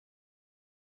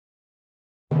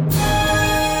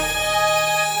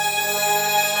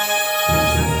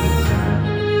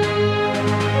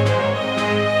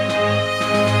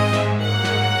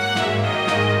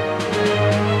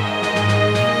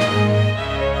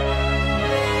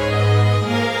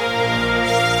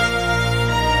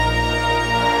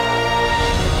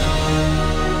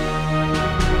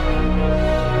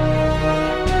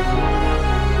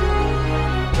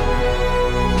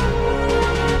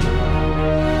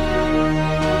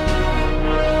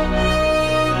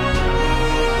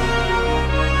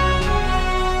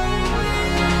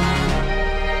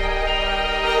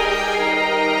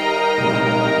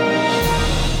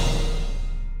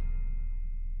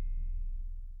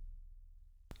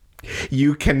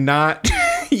you cannot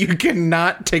you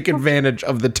cannot take advantage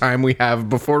of the time we have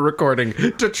before recording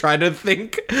to try to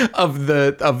think of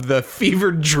the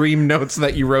fevered dream notes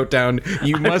that you wrote down.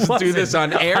 You must do this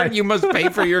on air. You must pay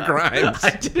for your crimes.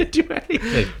 I didn't do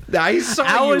anything. I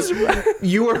saw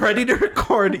you were ready to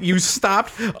record. You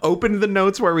stopped, opened the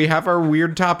notes where we have our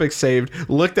weird topics saved,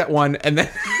 looked at one, and then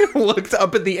looked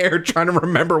up at the air trying to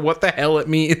remember what the hell it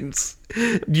means.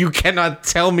 You cannot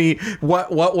tell me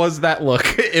what was that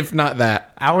look, if not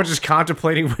that. I was just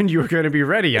contemplating when you were going to be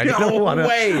ready. I didn't want to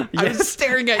wait. I was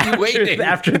staring at you waiting.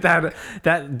 After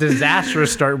that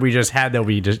disastrous start we just had that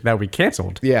we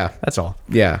canceled. Yeah. That's all.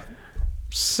 Yeah.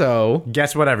 So,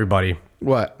 Guess what, everybody?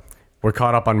 what? We're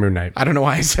caught up on Moon Knight. I don't know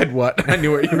why I said what. I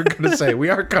knew what you were going to say. We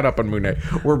are caught up on Moon Knight.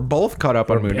 We're both caught up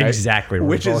on Moon Knight. Exactly.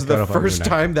 Which is the first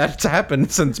time that's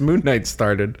happened since Moon Knight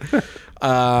started.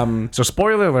 So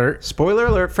spoiler alert. Spoiler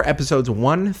alert for episodes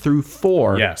 1 through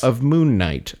 4 Yes. of Moon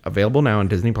Knight. Available now on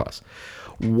Disney+.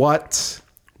 What?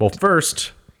 Well,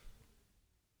 first...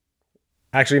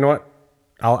 Actually, you know what?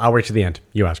 I'll wait to the end.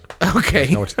 You ask. Okay.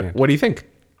 No, it's the end. What do you think?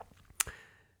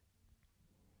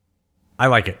 I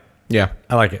like it. Yeah.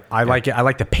 I like it. I like it. I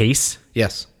like the pace.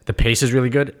 Yes. The pace is really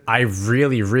good. I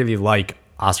really, really like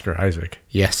Oscar Isaac.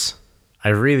 Yes. I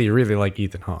really, really like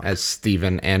Ethan Hawke. As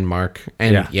Steven and Mark.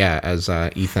 And as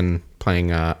Ethan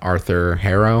playing Arthur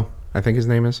Harrow, I think his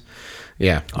name is.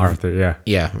 Yeah. Arthur, yeah.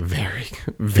 Yeah. Very,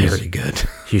 very good.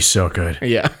 He's so good.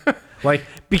 Yeah.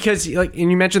 Because and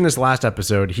you mentioned this last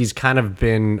episode, he's kind of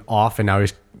been off and now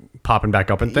he's popping back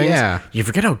up in things. Yeah. You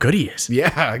forget how good he is.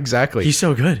 Yeah, exactly. He's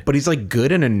so good. But he's like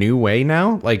good in a new way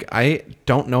now. Like, I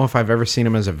don't know if I've ever seen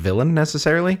him as a villain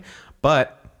necessarily,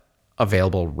 but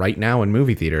available right now in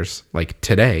movie theaters, like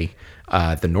today,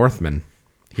 The Northman.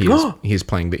 He's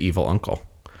playing the evil uncle.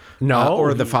 No.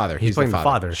 Or the father. He's playing the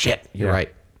father. Shit, you're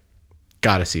right.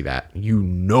 Gotta see that.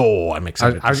 I'm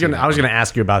excited. I was gonna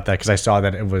ask you about that because I saw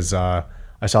that it was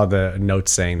I saw the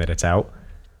notes saying that it's out.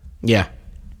 Yeah.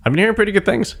 I've been hearing pretty good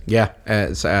things. Yeah,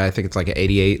 I think it's like an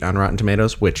 88 on Rotten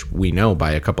Tomatoes, which we know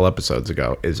by a couple episodes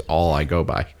ago is all I go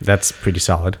by. That's pretty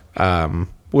solid.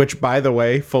 Which, by the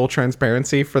way, full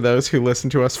transparency for those who listen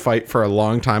to us fight for a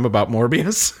long time about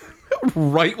Morbius.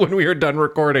 Right when we were done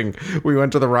recording, we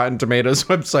went to the Rotten Tomatoes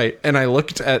website and I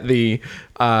looked at the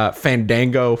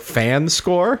Fandango fan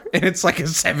score and it's like a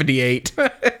 78.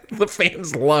 The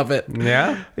fans love it.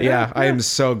 Yeah? Yeah, I am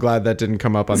so glad that didn't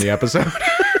come up on the episode.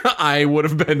 I would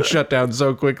have been shut down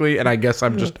so quickly, and I guess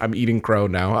I'm eating crow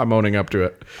now. I'm owning up to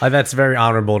it. That's very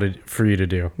honorable for you to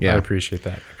do. Yeah. I appreciate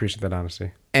that. I appreciate that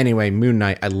honesty. Anyway, Moon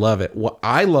Knight, I love it. What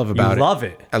I love about it... love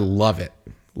it? I love it.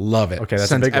 Love it. Okay, that's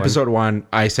Since a big episode 1,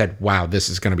 I said, wow, this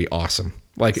is going to be awesome.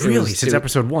 Like, Really? Since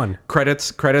episode 1?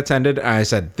 Credits ended, and I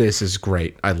said, this is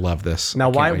great. I love this. Now,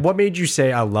 I can't wait. what made you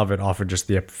say I love it off of just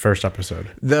the first episode?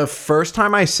 The first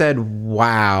time I said,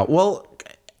 wow, well,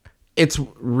 it's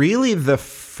really the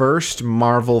first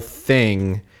Marvel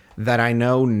thing that I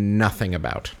know nothing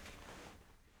about.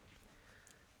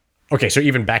 Okay, so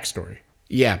even backstory.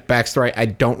 Yeah, backstory. I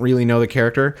don't really know the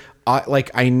character.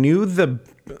 I knew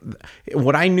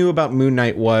what I knew about Moon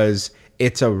Knight was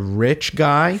it's a rich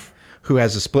guy who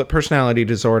has a split personality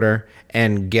disorder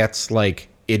and gets like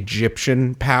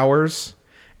Egyptian powers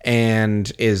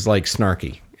and is like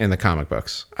snarky in the comic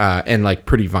books and like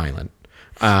pretty violent.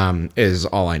 Is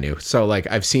all I knew. So like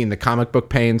I've seen the comic book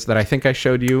pains that I think I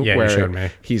showed you. Yeah, where you showed me.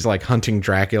 He's like hunting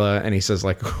Dracula and he says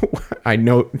like, I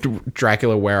know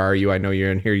Dracula, where are you? I know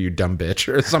you're in here, you dumb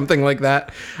bitch, or something like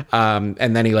that.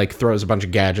 And then he like throws a bunch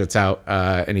of gadgets out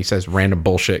and he says random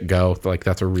bullshit go. Like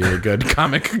that's a really good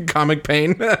comic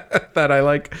pain that I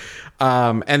like.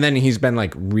 And then he's been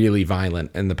like really violent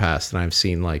in the past and I've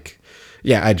seen like,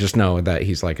 yeah, I just know that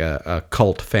he's like a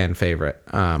cult fan favorite.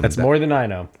 That's more than I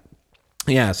know.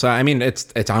 Yeah, so I mean,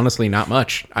 it's honestly not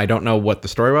much. I don't know what the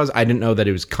story was. I didn't know that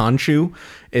it was Khonshu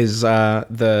is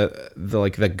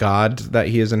the god that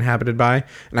he is inhabited by,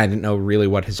 and I didn't know really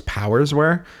what his powers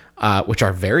were, which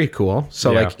are very cool.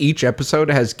 So like each episode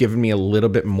has given me a little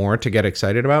bit more to get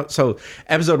excited about. So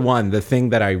episode 1, the thing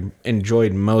that I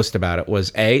enjoyed most about it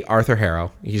was Arthur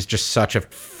Harrow. He's just such a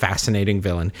fascinating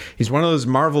villain. He's one of those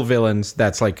Marvel villains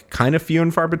that's like kind of few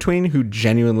and far between who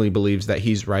genuinely believes that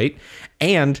he's right.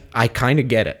 And I kind of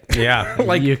get it. Yeah,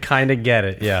 like you kind of get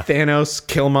it. Yeah, Thanos,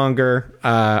 Killmonger,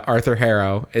 Arthur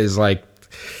Harrow is like,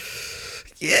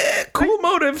 yeah, cool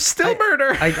motive, still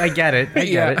murder. I get it. I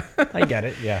get it. I get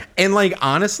it. Yeah. And like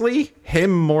honestly, him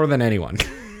more than anyone.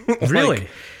 Really? Like,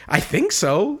 I think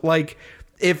so. Like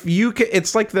if you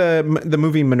it's like the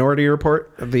movie Minority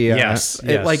Report. Yes.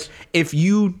 Like if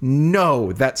you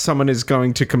know that someone is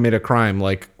going to commit a crime,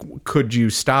 like could you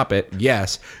stop it?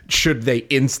 Yes. Should they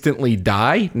instantly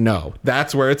die? No.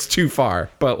 That's where it's too far.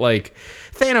 But like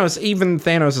even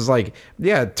Thanos is like,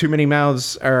 yeah, too many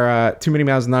mouths,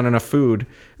 not enough food.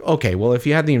 Okay, well, if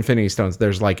you had the Infinity Stones,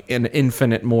 there's like an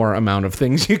infinite more amount of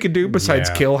things you could do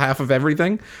besides kill half of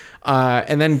everything.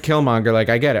 And then Killmonger, like,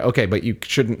 I get it. Okay, but you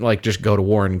shouldn't like just go to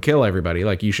war and kill everybody.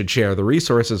 Like, you should share the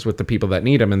resources with the people that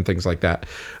need them and things like that.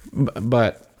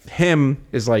 But him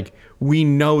is like, we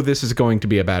know this is going to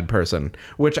be a bad person,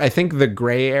 which I think the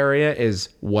gray area is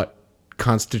what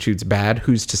constitutes bad.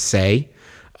 Who's to say?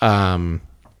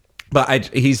 But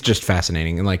he's just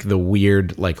fascinating, and like the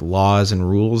weird like laws and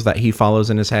rules that he follows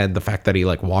in his head. The fact that he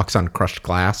like walks on crushed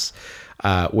glass,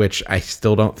 which I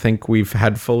still don't think we've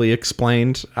had fully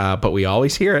explained. But we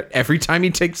always hear it every time he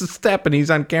takes a step and he's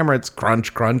on camera. It's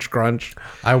crunch, crunch, crunch.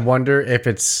 I wonder if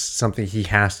it's something he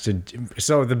has to do.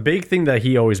 So the big thing that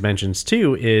he always mentions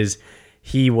too is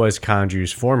he was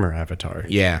Kanju's former avatar.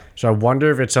 Yeah. So I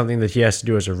wonder if it's something that he has to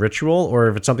do as a ritual, or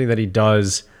if it's something that he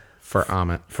does for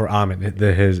Amit.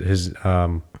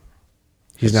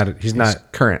 He's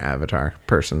not current avatar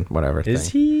person, whatever. Is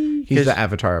he? He's the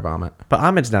avatar of Amit. But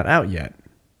Amit's not out yet.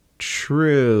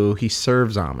 True. He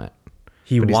serves Amit.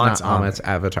 He but wants he's not Amit's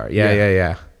avatar.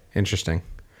 Yeah. Interesting.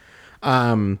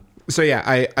 So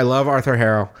yeah, I love Arthur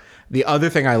Harrow. The other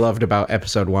thing I loved about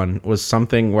episode 1 was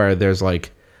something where there's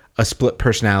like a split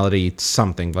personality,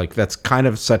 something like that's kind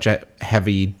of such a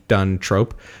heavy done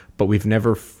trope, but we've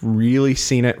never really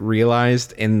seen it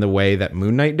realized in the way that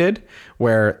Moon Knight did,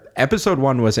 where episode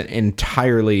 1 was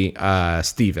entirely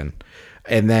Steven.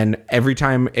 And then every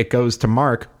time it goes to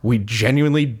Mark, we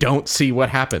genuinely don't see what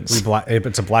happens.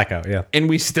 It's a blackout, yeah. And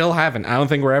we still haven't. I don't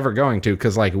think we're ever going to,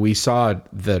 because like we saw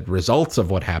the results of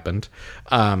what happened,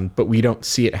 but we don't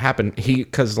see it happen.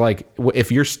 Because like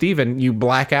if you're Steven, you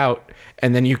black out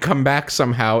and then you come back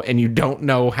somehow and you don't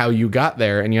know how you got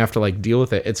there and you have to like deal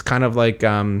with it. It's kind of like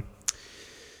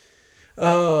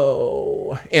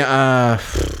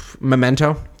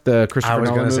Memento, the Christopher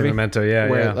Nolan movie. Say Memento, yeah,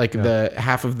 where the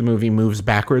half of the movie moves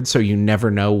backwards, so you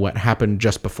never know what happened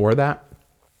just before that.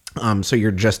 So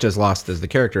you're just as lost as the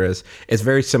character is. It's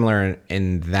very similar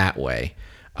in that way.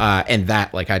 And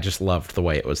that, like, I just loved the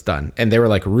way it was done. And they were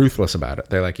like ruthless about it.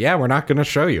 They're like, yeah, we're not going to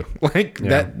show you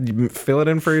that. Fill it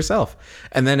in for yourself.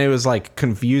 And then it was like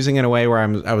confusing in a way where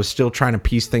I was still trying to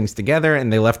piece things together,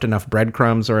 and they left enough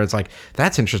breadcrumbs where it's like,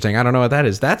 that's interesting. I don't know what that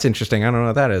is. That's interesting. I don't know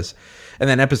what that is. And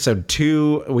then episode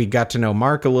 2, we got to know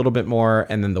Mark a little bit more,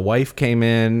 and then the wife came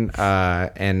in,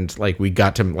 and like we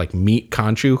got to like meet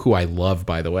Khonshu, who I love,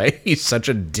 by the way. He's such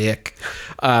a dick.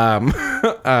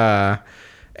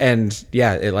 And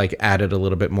yeah, it like added a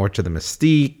little bit more to the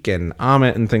mystique and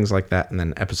Amit and things like that. And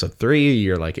then episode 3,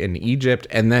 you're like in Egypt,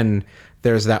 and then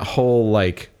there's that whole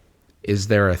like, is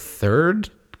there a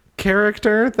third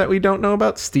character that we don't know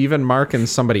about? Steven, Mark, and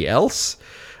somebody else?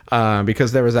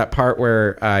 Because there was that part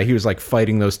where he was like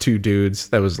fighting those two dudes.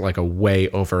 That was like a way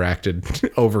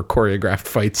overacted, over choreographed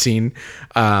fight scene.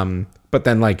 But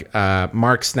then like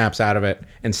Mark snaps out of it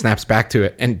and snaps back to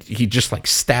it, and he just like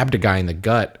stabbed a guy in the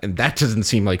gut, and that doesn't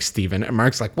seem like Steven. And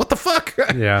Mark's like, what the fuck?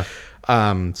 Yeah.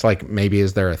 It's like, maybe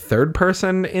is there a third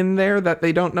person in there that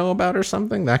they don't know about or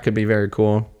something? That could be very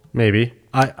cool. Maybe.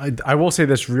 I will say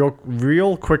this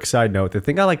real quick side note. The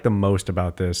thing I like the most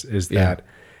about this is that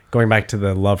going back to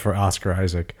the love for Oscar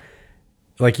Isaac,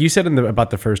 like you said about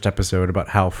the first episode about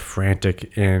how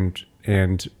frantic and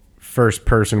first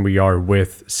person we are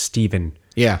with Steven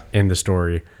in the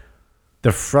story.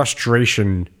 The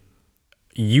frustration,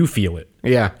 you feel it.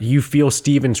 Yeah. You feel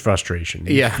Steven's frustration.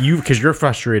 Yeah. Because you're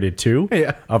frustrated too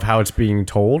of how it's being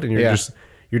told, and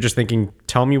you're just thinking,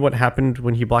 tell me what happened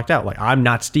when he blacked out. Like, I'm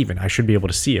not Steven. I should be able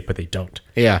to see it, but they don't.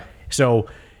 Yeah. So,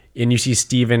 and you see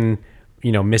Steven,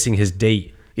 missing his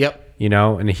date. Yep.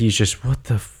 And he's just, what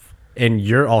the and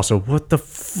you're also, what the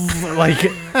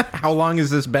like, how long has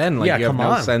this been? Like, you have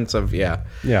no sense of, yeah.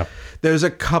 There's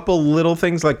a couple little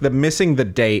things like the missing the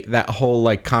date, that whole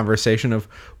like conversation of,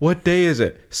 what day is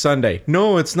it? Sunday.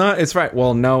 No, it's not. It's right.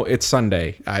 Well, no, it's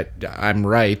Sunday. I'm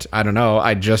right. I don't know.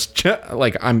 I just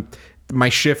like, my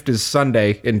shift is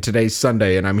Sunday and today's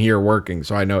Sunday and I'm here working.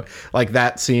 So I know, like,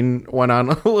 that scene went on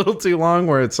a little too long,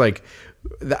 where it's like,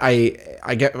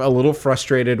 I get a little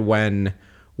frustrated when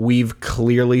we've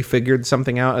clearly figured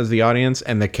something out as the audience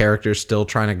and the character's still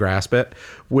trying to grasp it,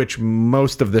 which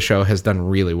most of the show has done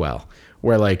really well,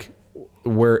 where like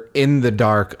we're in the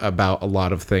dark about a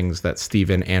lot of things that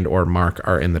Steven and or Mark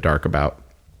are in the dark about.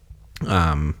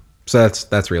 So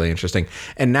that's really interesting.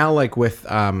 And now like with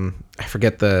I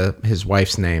forget his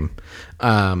wife's name,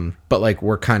 but like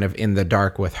we're kind of in the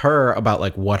dark with her about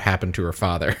like what happened to her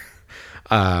father.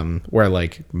 Where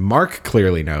like Mark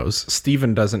clearly knows,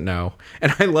 Steven doesn't know.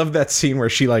 And I love that scene where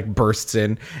she like bursts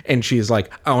in and she's like,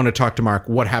 I want to talk to Mark.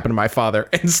 What happened to my father?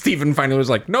 And Steven finally was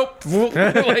like, nope.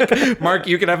 Like, Mark,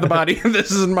 you can have the body.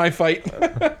 This isn't my fight.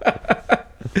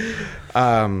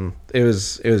 It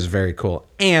was very cool.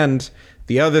 And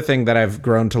the other thing that I've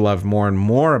grown to love more and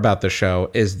more about the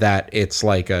show is that it's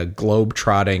like a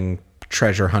globe-trotting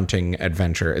treasure hunting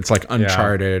adventure. It's like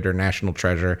Uncharted or National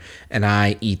Treasure, and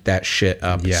I eat that shit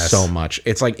up so much.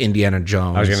 It's like Indiana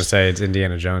Jones. I was gonna say it's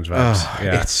Indiana Jones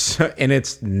vibes.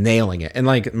 It's nailing it. And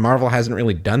like Marvel hasn't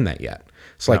really done that yet.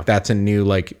 So like that's a new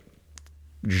like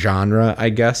genre, I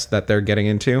guess, that they're getting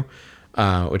into,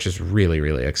 which is really,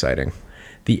 really exciting.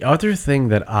 The other thing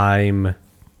that I'm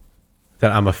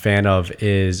a fan of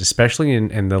is, especially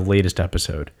in the latest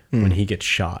episode, when he gets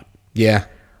shot. Yeah.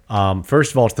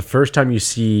 First of all, it's the first time you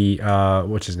see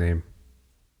what's his name?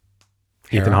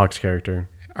 Harrow? Ethan Hawke's character.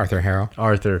 Arthur Harrow.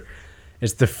 Arthur.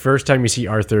 It's the first time you see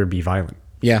Arthur be violent.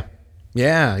 Yeah.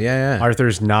 Yeah.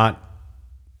 Arthur's not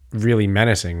really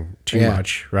menacing too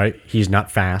much, right? He's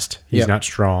not fast. He's not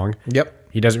strong. Yep.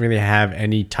 He doesn't really have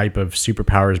any type of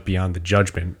superpowers beyond the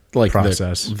judgment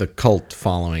process. The cult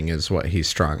following is what he's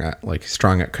strong at. Like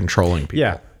strong at controlling people.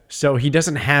 Yeah. So he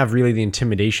doesn't have really the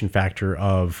intimidation factor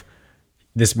of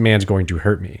this man's going to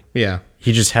hurt me. Yeah.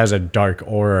 He just has a dark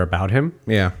aura about him.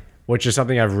 Yeah. Which is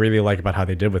something I really like about how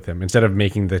they did with him. Instead of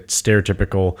making the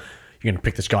stereotypical, you're gonna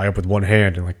pick this guy up with one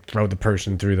hand and like throw the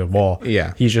person through the wall.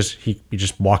 Yeah. He just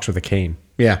walks with a cane.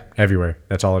 Yeah. Everywhere.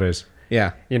 That's all it is.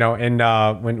 Yeah. You know, and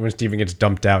when Steven gets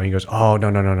dumped out, he goes, "Oh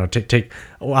no! Take.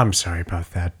 Oh, I'm sorry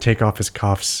about that. Take off his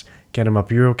cuffs. Get him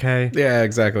up. You're okay. Yeah.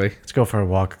 Exactly. Let's go for a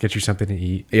walk. Get you something to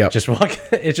eat. Yeah. Just walk.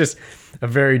 It's just a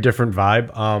very different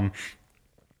vibe.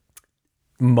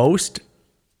 Most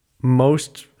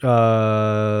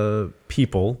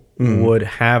people would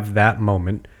have that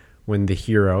moment when the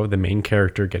hero, the main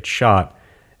character, gets shot,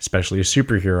 especially a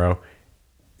superhero.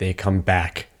 They come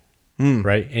back.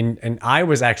 Right. And I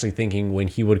was actually thinking when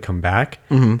he would come back,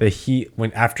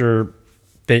 that after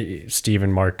Steve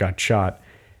and Mark got shot,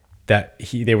 that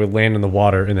they would land in the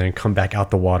water and then come back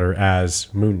out the water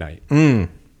as Moon Knight.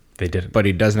 They didn't. But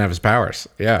he doesn't have his powers.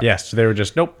 Yeah. Yes. So they were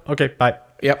just, nope. Okay. Bye.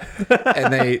 Yep.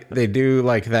 And they do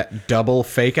like that double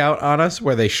fake out on us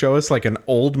where they show us like an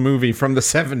old movie from the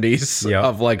 70s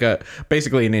of like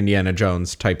basically an Indiana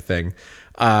Jones type thing.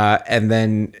 And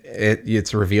then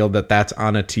it's revealed that that's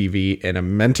on a TV in a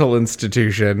mental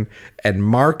institution, and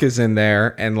Mark is in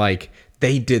there, and like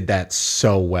they did that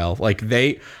so well. Like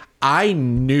I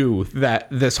knew that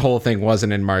this whole thing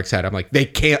wasn't in Mark's head. I'm like, they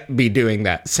can't be doing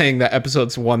that, saying that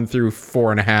episodes 1 through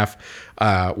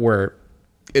 4.5 were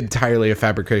entirely a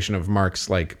fabrication of Mark's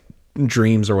like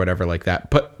dreams or whatever like that.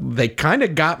 But they kind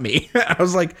of got me. I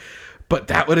was like, but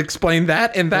that would explain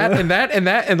that and that and that and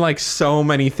that and like so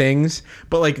many things.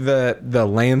 But like the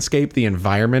landscape, the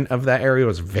environment of that area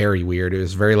was very weird. It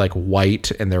was very like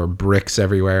white and there were bricks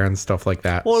everywhere and stuff like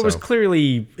that. Well, it's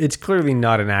clearly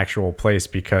not an actual place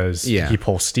because he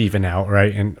pulls Steven out,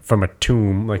 right? And from a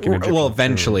tomb, like an Egyptian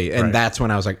eventually. tomb, and right. That's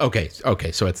when I was like, okay,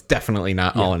 so it's definitely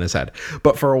not all in his head.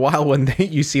 But for a while when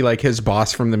you see like his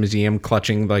boss from the museum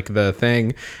clutching like the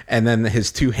thing, and then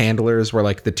his two handlers were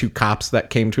like the two cops that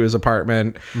came to his apartment.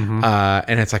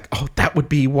 And it's like, oh, that would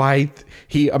be why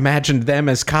he imagined them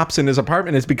as cops in his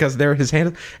apartment, is because they're his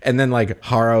hand. And then like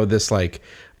Harrow, this like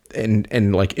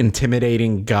and like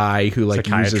intimidating guy who like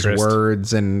uses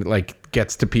words and like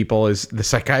gets to people, is the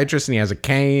psychiatrist, and he has a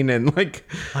cane, and like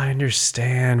I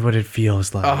understand what it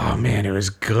feels like. Oh man, it was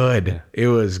good. It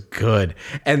was good.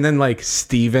 And then like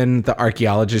Steven, the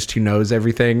archaeologist who knows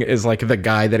everything, is like the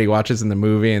guy that he watches in the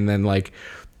movie, and then like,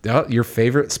 oh, your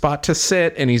favorite spot to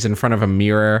sit, and he's in front of a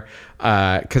mirror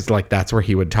because like that's where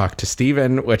he would talk to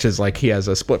Steven, which is like he has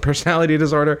a split personality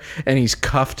disorder, and he's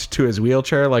cuffed to his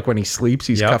wheelchair. Like when he sleeps,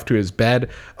 he's cuffed to his bed.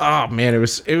 Oh man, it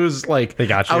was like they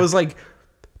got you. I was like,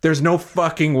 there's no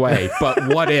fucking way, but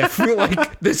what if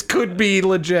like this could be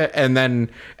legit? And then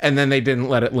they didn't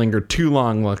let it linger too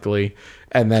long, luckily.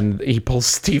 And then he pulls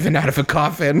Steven out of a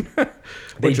coffin,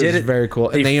 which is very cool.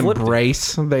 And they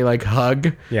embrace, they like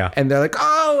hug. Yeah. And they're like,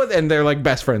 oh, and they're like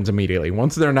best friends immediately.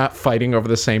 Once they're not fighting over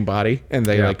the same body, and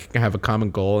they like have a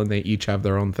common goal, and they each have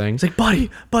their own thing. It's like, buddy,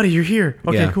 you're here.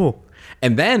 Okay, cool.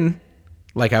 And then,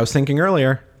 like I was thinking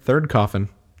earlier, third coffin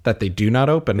that they do not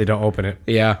open. They don't open it.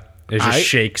 Yeah. It just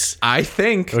shakes. I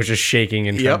think. It was just shaking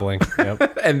and trembling.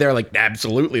 Yep. And they're like,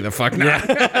 absolutely the fuck not.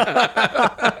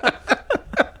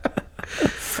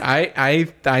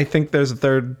 I think there's a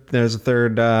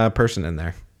third person in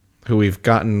there who we've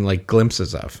gotten like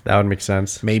glimpses of. That would make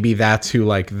sense. Maybe that's who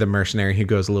like the mercenary who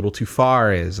goes a little too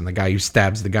far is, and the guy who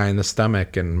stabs the guy in the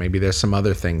stomach, and maybe there's some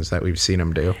other things that we've seen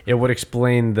him do. It would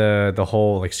explain the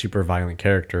whole like super violent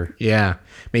character. Yeah,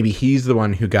 maybe he's the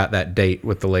one who got that date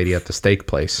with the lady at the steak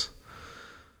place.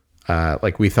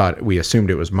 Like we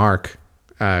assumed it was Mark,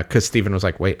 because Steven was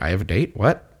like, "Wait, I have a date?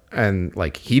 What?" And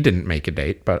like he didn't make a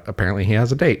date, but apparently he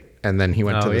has a date. And then he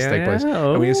went to the steak place,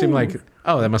 and we assumed like,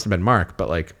 oh, that must have been Mark, but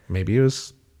like maybe it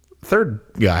was third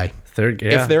guy.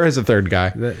 If there is a third guy.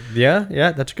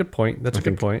 That's a good point. That's a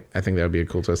good point. I think that would be a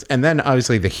cool twist. And then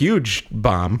obviously the huge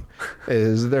bomb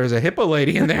is there's a hippo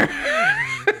lady in there.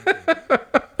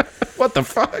 What the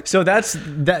fuck? So that's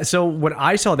that. So when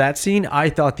I saw that scene, I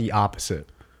thought the opposite.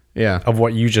 Yeah. Of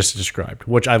what you just described,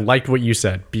 which I liked what you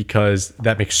said because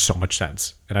that makes so much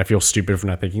sense. And I feel stupid for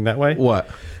not thinking that way. What?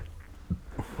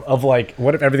 Of like,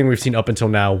 what if everything we've seen up until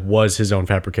now was his own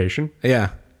fabrication? Yeah.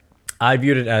 I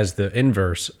viewed it as the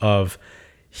inverse of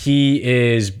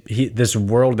this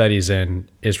world that he's in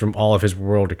is from all of his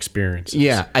world experiences.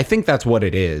 Yeah. I think that's what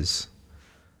it is.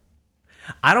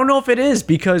 I don't know if it is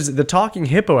because the talking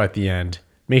hippo at the end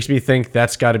makes me think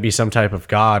that's got to be some type of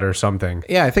god or something.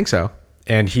 Yeah, I think so.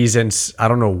 And he's in, I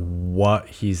don't know what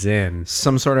he's in.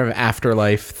 Some sort of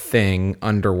afterlife thing,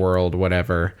 underworld,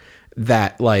 whatever.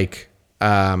 That like,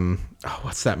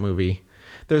 what's that movie?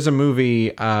 There's a movie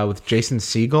with Jason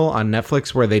Segel on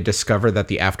Netflix where they discover that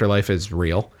the afterlife is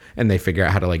real and they figure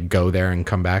out how to like go there and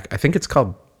come back. I think it's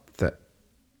called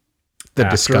the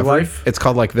Discovery. It's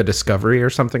called like The Discovery or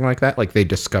something like that. Like they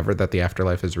discovered that the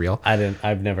afterlife is real.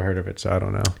 I've never heard of it, so I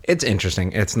don't know. It's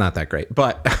interesting. It's not that great,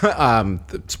 but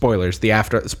spoilers.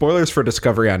 Spoilers for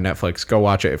Discovery on Netflix. Go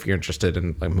watch it if you're interested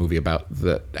in a movie about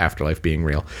the afterlife being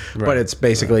real. Right. But it's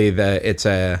basically it's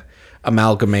a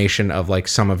amalgamation of like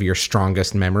some of your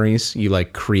strongest memories. You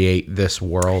like create this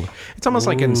world. It's almost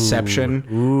like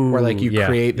Inception, where like you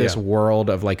create this world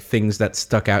of like things that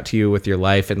stuck out to you with your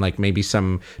life, and like maybe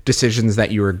some decisions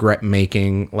that you regret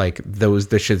making, like those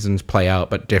decisions play out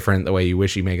but different the way you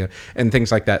wish you make it, and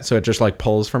things like that. So it just like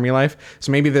pulls from your life.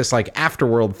 So maybe this like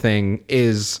afterworld thing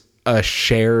is a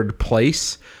shared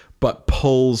place but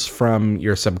pulls from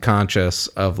your subconscious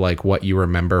of like what you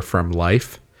remember from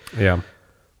life. Yeah.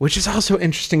 Which is also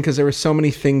interesting because there were so many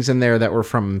things in there that were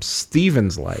from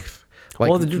Steven's life.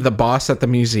 Like the boss at the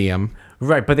museum.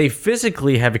 Right, but they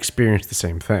physically have experienced the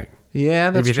same thing. Yeah,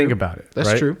 that's true. If you think about it.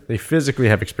 That's true. They physically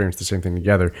have experienced the same thing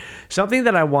together. Something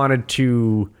that I wanted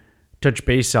to touch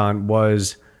base on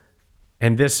was,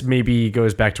 and this maybe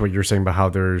goes back to what you're saying about how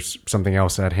there's something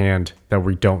else at hand that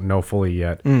we don't know fully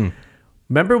yet.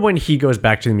 Remember when he goes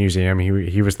back to the museum,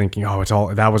 he was thinking, oh,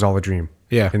 that was all a dream.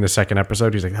 Yeah. In the second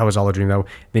episode, he's like, that was all a dream.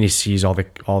 Then he sees all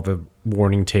the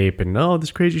warning tape and, oh, this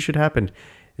crazy shit happened.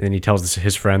 And then he tells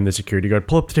his friend, the security guard,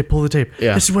 pull the tape.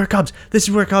 Yeah. This is where it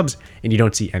comes. And you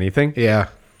don't see anything. Yeah.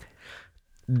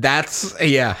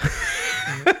 Yeah.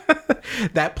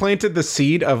 That planted the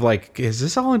seed of like, is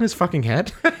this all in his fucking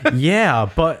head? Yeah,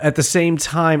 but at the same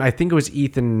time, I think it was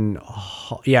Ethan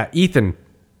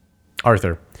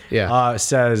Arthur. Yeah.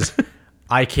 Says,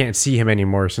 I can't see him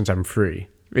anymore since I'm free.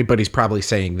 But he's probably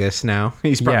saying this now.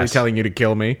 He's probably telling you to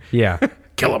kill me. Yeah.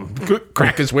 Kill him.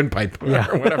 Crack his windpipe.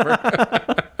 Or whatever.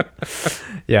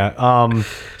 Yeah.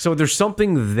 So there's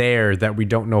something there that we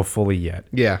don't know fully yet.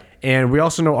 Yeah. And we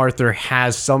also know Arthur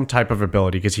has some type of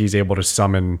ability because he's able to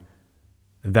summon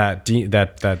that. He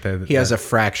has a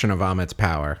fraction of Amit's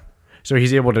power. So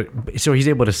he's able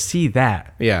to see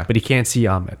that. Yeah. But he can't see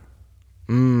Amit.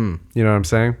 You know what I'm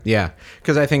saying? Yeah,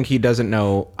 because I think he doesn't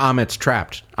know Amit's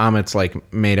trapped. Amit's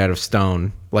like made out of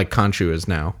stone, like Khonshu is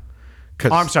now. Oh,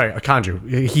 I'm sorry,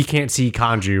 Khonshu. He can't see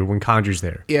Khonshu when Khonshu's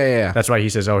there. Yeah. That's why he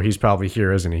says, "Oh, he's probably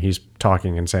here, isn't he?" He's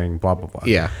talking and saying blah blah blah.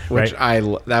 Yeah, which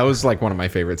that was like one of my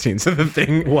favorite scenes of the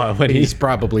thing. What? When he's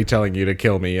probably telling you to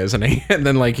kill me, isn't he? And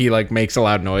then like he like makes a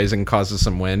loud noise and causes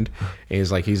some wind. And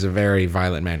he's like, he's a very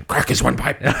violent man. Crack his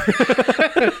windpipe.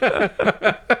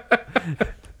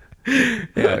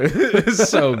 Yeah, it's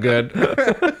so good.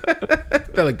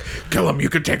 They're like, kill him, you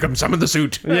can take him, summon the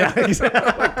suit. Yeah, exactly.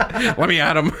 Like, let me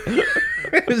at him.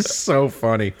 It's so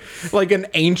funny. Like an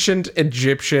ancient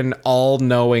Egyptian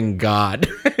all-knowing god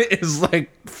is like,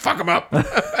 fuck him up.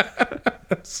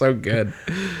 So good.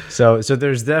 So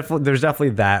there's definitely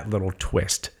that little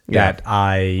twist that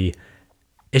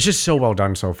it's just so well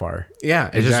done so far. Yeah,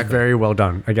 it's just very well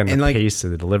done. Again, the like, pace of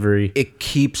the delivery. It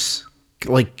keeps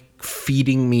like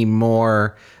feeding me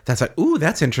more. That's like, ooh,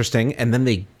 that's interesting. And then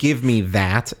they give me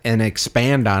that and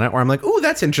expand on it, where I'm like, ooh,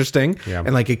 that's interesting. Yeah.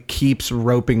 And like it keeps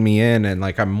roping me in, and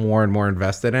like I'm more and more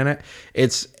invested in it.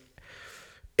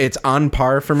 It's on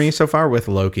par for me so far with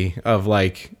Loki, of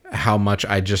like how much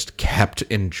I just kept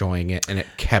enjoying it, and it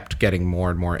kept getting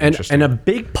more and more interesting. And a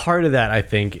big part of that, I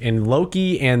think, in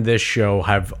Loki and this show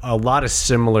have a lot of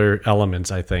similar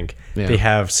elements, I think. Yeah. They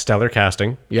have stellar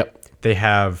casting. Yep. They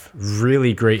have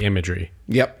really great imagery.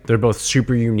 Yep. They're both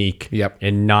super unique. Yep.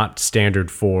 And not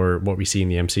standard for what we see in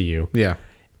the MCU. Yeah.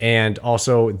 And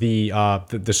also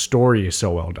the story is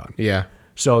so well done. Yeah.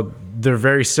 So they're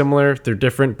very similar. They're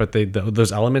different, but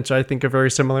those elements I think are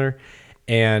very similar.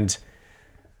 And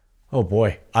oh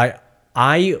boy, I've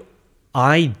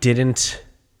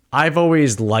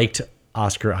always liked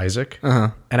Oscar Isaac,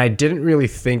 and I didn't really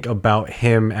think about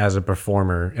him as a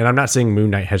performer. And I'm not saying Moon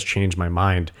Knight has changed my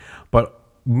mind, but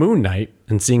Moon Knight,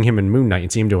 and seeing him in Moon Knight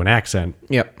and seeing him do an accent,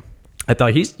 Yep. I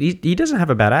thought he doesn't have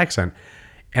a bad accent.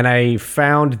 And I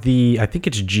found I think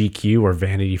it's GQ or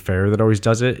Vanity Fair that always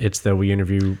does it. It's we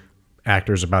interview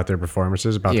actors about their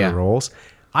performances, about Yeah. their roles.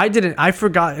 I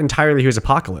forgot entirely he was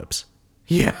Apocalypse.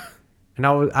 Yeah. And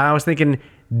I was thinking,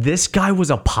 this guy was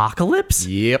Apocalypse?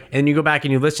 Yep. And you go back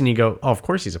and you listen and you go, oh, of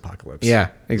course he's Apocalypse. Yeah,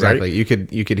 exactly.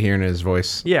 Right? You could hear in his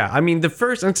voice. Yeah. I mean, the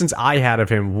first instance I had of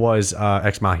him was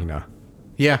Ex Machina.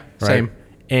 Yeah, Right? same.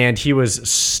 And he was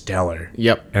stellar.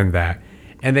 Yep. And that.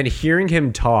 And then hearing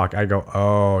him talk, I go,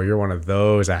 oh, you're one of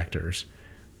those actors.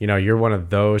 You're one of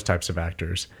those types of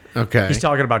actors. Okay. He's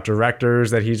talking about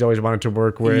directors that he's always wanted to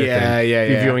work with. Yeah, and yeah,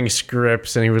 yeah. reviewing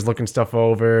scripts, and he was looking stuff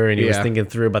over, and he was Yeah. thinking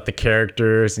through about the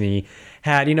characters, and he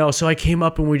had, so I came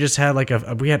up and we just had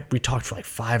we talked for like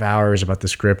 5 hours about the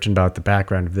script and about the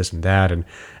background of this and that, and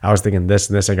I was thinking this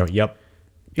and this. I go, yep.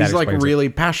 that He's like explains it. really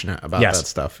passionate about Yes. that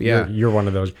stuff. Yeah. You're one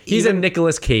of those. He's a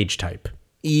Nicolas Cage type.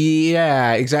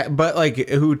 Yeah, exactly. But like,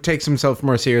 who takes himself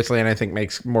more seriously, and I think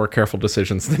makes more careful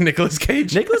decisions than Nicolas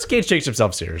Cage. Nicolas Cage takes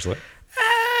himself seriously.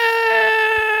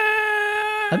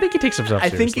 I think he takes himself I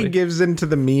seriously. think he gives into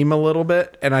the meme a little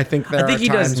bit, and I think there I think are he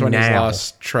does times when he's now.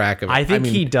 lost track of it. I think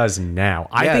mean, he does now.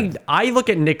 Yeah. I think I look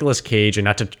at Nicolas Cage, and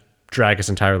not to drag us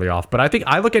entirely off, but I think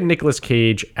I look at Nicolas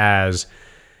Cage as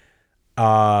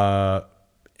a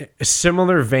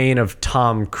similar vein of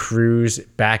Tom Cruise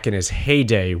back in his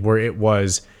heyday, where it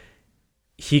was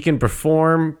he can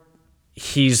perform,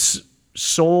 he's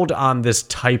sold on this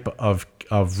type of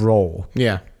role.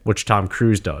 Yeah. Which Tom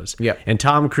Cruise does. Yep. And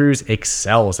Tom Cruise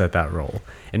excels at that role.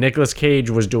 And Nicolas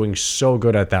Cage was doing so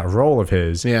good at that role of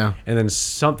his. Yeah. And then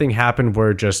something happened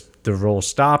where just the role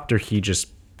stopped, or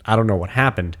I don't know what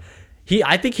happened.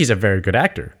 I think he's a very good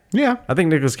actor. Yeah. I think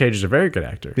Nicolas Cage is a very good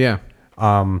actor. Yeah.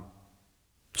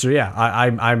 So yeah,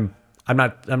 I'm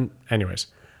not, anyways,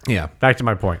 Yeah. back to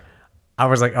my point. I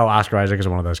was like, oh, Oscar Isaac is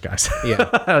one of those guys. Yeah.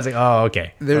 I was like, oh,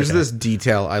 okay. There's Okay. this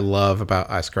detail I love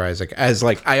about Oscar Isaac, as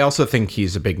like, I also think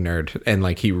he's a big nerd, and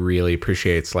like he really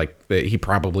appreciates like that. He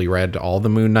probably read all the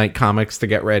Moon Knight comics to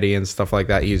get ready and stuff like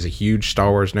that. He's a huge Star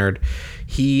Wars nerd.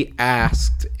 He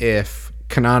asked if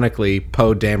canonically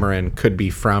Poe Dameron could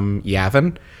be from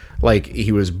Yavin, like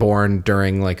he was born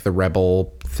during like the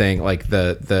Rebel thing, like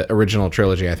the original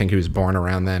trilogy. I think he was born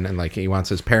around then, and like he wants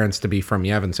his parents to be from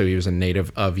Yavin, so he was a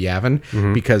native of Yavin,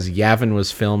 because Yavin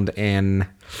was filmed in,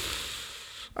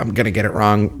 I'm gonna get it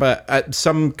wrong, but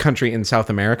some country in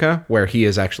South America where he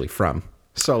is actually from.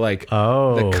 So like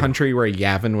the country where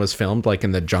Yavin was filmed, like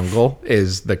in the jungle,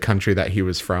 is the country that he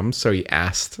was from. So he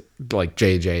asked like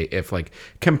JJ if like,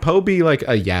 can Poe be like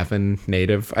a Yavin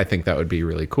native? I think that would be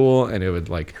really cool, and it would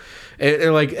like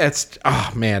it's,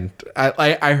 oh man,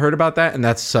 I heard about that, and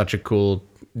that's such a cool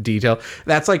detail.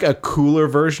 That's like a cooler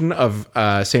version of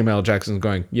Samuel L. Jackson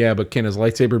going, yeah, but can his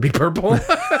lightsaber be purple?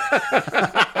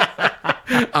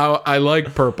 I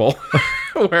like purple.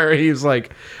 Where he's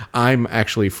like, I'm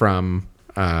actually from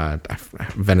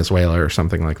Venezuela or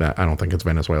something like that. I don't think it's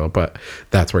Venezuela, but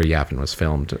that's where Yavin was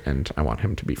filmed, and I want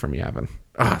him to be from Yavin.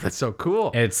 Ah, that's so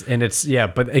cool. It's yeah,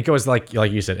 but it goes like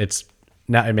you said, it's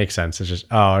now it makes sense. It's just,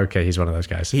 oh, okay, he's one of those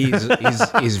guys.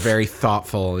 He's very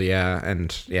thoughtful, yeah,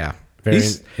 and yeah, very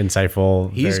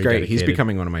insightful. He's very great. He's dedicated.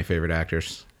 becoming one of my favorite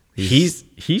actors.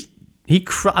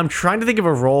 I'm trying to think of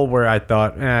a role where I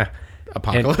thought,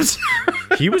 Apocalypse.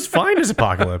 he was fine as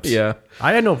Apocalypse. Yeah.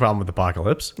 I had no problem with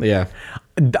Apocalypse. Yeah,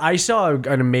 I saw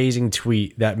an amazing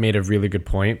tweet that made a really good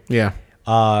point. yeah,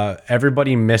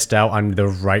 Everybody missed out on the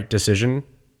right decision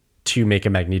to make a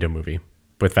Magneto movie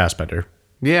with Fassbender,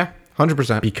 yeah,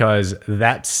 100%. because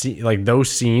those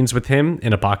scenes with him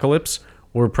in Apocalypse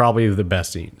were probably the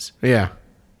best scenes. Yeah,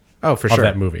 Oh, for of sure.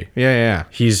 that movie. Yeah.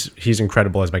 He's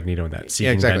incredible as Magneto in that. Yeah,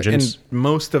 Seeking exactly. vengeance. And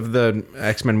most of the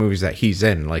X-Men movies that he's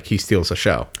in, like, he steals a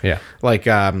show. Yeah. Like,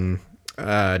 James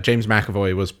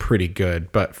McAvoy was pretty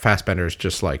good, but Fassbender's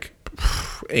just, like,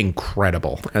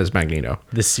 incredible as Magneto.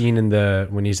 The scene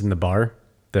when he's in the bar,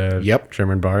 the Yep.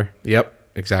 German bar. Yep,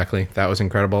 exactly. That was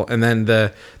incredible. And then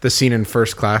the scene in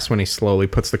First Class when he slowly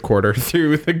puts the quarter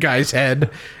through the guy's head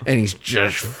and he's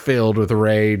just filled with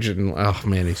rage, and oh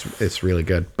man, it's really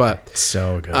good. But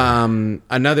So good.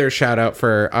 another shout out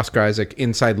for Oscar Isaac,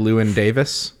 Inside Llewyn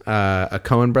Davis, a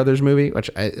Coen Brothers movie, which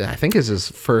I think is his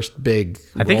first big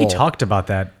I think he role. talked about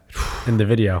that in the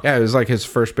video. Yeah, it was like his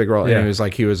first big role. Yeah. And it was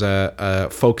like he was a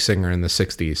folk singer in the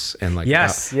 60s, and like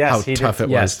Yes, how he tough did. it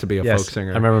was to be a folk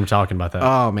singer. I remember him talking about that.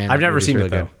 Oh man, I've that never movie's seen really it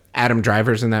though. good. Adam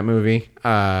Driver's in that movie.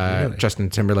 Justin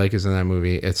Timberlake is in that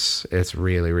movie. It's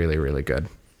really, really, really good.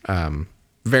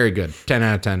 Very good. 10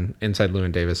 out of 10. Inside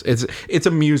Llewyn Davis. It's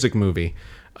a music movie.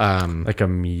 Like a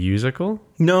musical?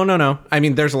 No. I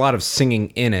mean, there's a lot of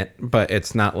singing in it, but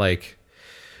it's not like.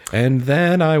 And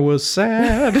then I was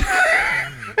sad.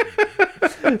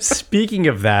 Speaking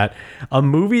of that, a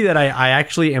movie that I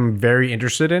actually am very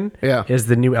interested in is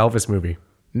the new Elvis movie.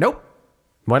 Nope.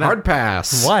 Why not? Hard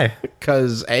pass. Why?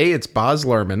 Because it's Baz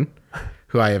Luhrmann,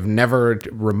 who I have never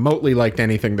remotely liked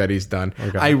anything that he's done.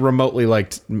 Okay. I remotely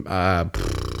liked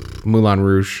Moulin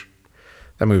Rouge.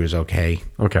 That movie was okay.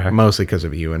 Okay. Mostly because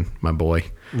of Ewan, my boy.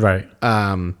 Right.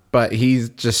 But he's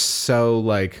just so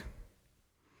like,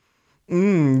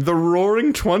 the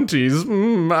Roaring Twenties.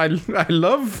 I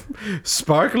love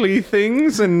sparkly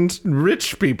things and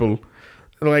rich people.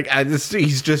 Like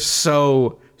he's just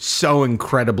so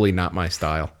incredibly not my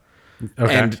style.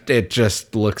 Okay. And it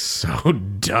just looks so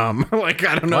dumb. Like,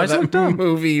 I don't know. Why does it look That dumb?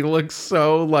 movie looks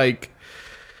so like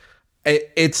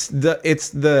it's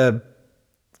the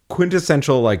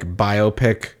quintessential like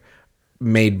biopic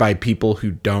made by people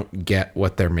who don't get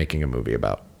what they're making a movie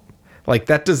about. Like,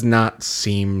 that does not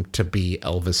seem to be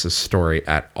Elvis's story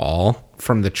at all,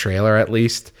 from the trailer at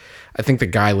least. I think the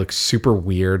guy looks super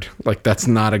weird. Like, that's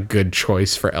not a good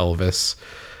choice for Elvis.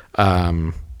 I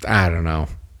don't know.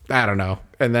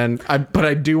 And then I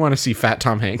do want to see fat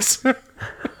Tom Hanks.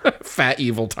 Fat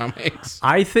evil Tom Hanks.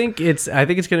 I think it's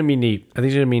gonna be neat.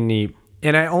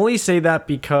 And I only say that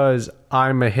because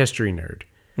I'm a history nerd.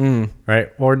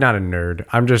 Right? Or not a nerd.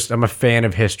 I'm a fan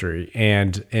of history.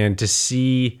 And to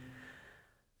see,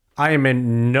 I am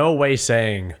in no way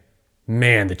saying,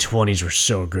 man, the 20s were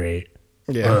so great.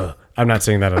 Yeah. Ugh. I'm not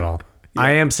saying that at all.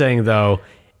 I am saying, though,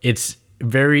 it's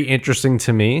very interesting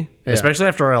to me, especially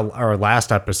after our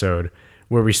last episode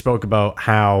where we spoke about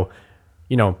how,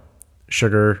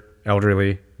 sugar,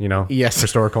 elderly, Yes.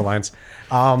 historical lines.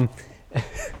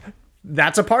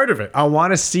 That's a part of it. I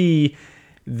want to see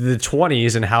the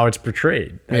 20s and how it's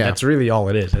portrayed. And that's really all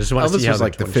it is. I just want to Elvis see how was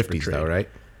like the 20s 50s, portrayed. though, right?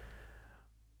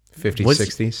 50s, Was-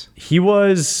 60s. He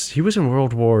was in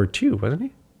World War II, wasn't he?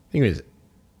 I think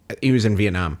he was in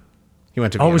Vietnam. He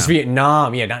went to Oh, Vietnam. it was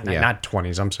Vietnam. Yeah, not Yeah.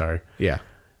 20s. I'm sorry. Yeah.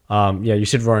 Yeah, you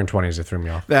said Roaring 20s. It threw me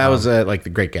off. That was like the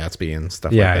Great Gatsby and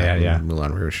stuff Yeah, like that. yeah. and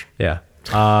Moulin Rouge. Yeah.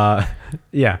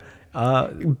 Yeah.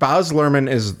 Baz Luhrmann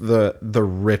is the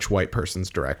rich white person's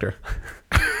director.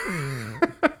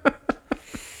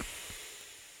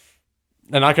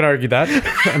 I'm not going to argue that.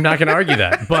 I'm not going to argue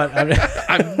that. But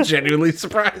I'm genuinely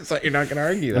surprised that you're not going to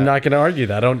argue that. I'm not going to argue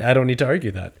that. I don't need to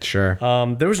argue that. Sure.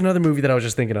 There was another movie that I was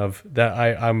just thinking of that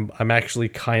I'm actually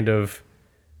kind of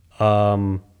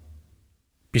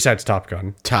besides Top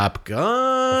Gun, Top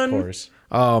Gun. of course.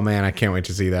 Oh man, I can't wait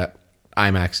to see that.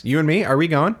 IMAX. You and me, are we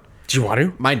going? Do you want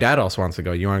to? My dad also wants to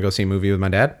go. You want to go see a movie with my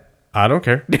dad? I don't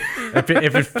care. if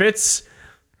it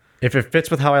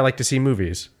fits with how I like to see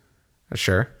movies.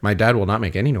 Sure. My dad will not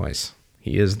make any noise.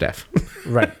 He is deaf.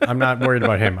 Right. I'm not worried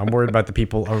about him. I'm worried about the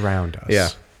people around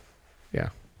us. Yeah.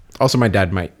 Also, my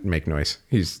dad might make noise.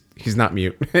 He's not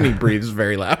mute, and he breathes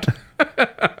very loud.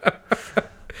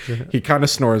 He kind of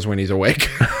snores when he's awake.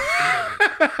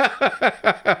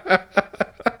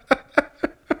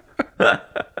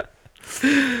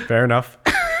 Fair enough.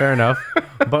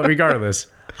 But regardless,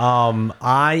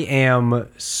 I am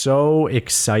so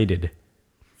excited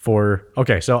for.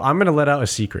 Okay, so I'm gonna let out a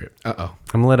secret. Uh-oh.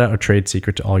 I'm gonna let out a trade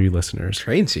secret to all you listeners.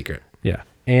 Trade secret. Yeah,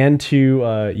 and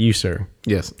to you, sir.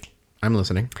 Yes. I'm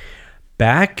listening.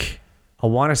 Back, I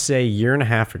want to say a year and a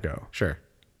half ago, Sure.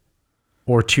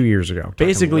 or 2 years ago.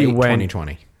 Basically, Late when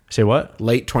 2020. say what?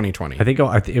 Late 2020. I think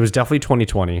it was definitely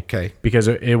 2020. Okay. Because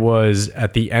it was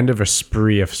at the end of a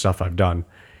spree of stuff I've done,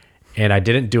 and I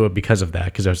didn't do it because of that.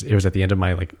 Because it was at the end of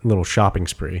my like little shopping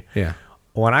spree. Yeah.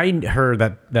 When I heard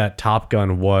that Top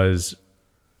Gun was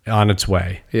on its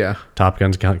way. Yeah. Top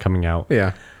Gun's coming out.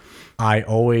 Yeah. I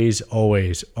always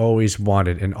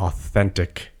wanted an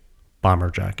authentic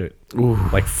bomber jacket,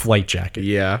 like flight jacket.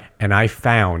 Yeah. And I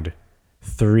found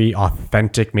 3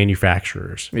 authentic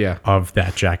manufacturers Yeah. of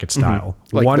that jacket style.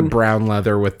 Like One, the brown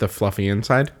leather with the fluffy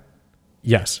inside.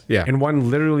 yes. Yeah. And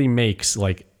one literally makes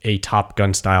like a Top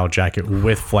Gun style jacket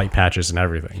with flight patches and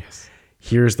everything. Yes.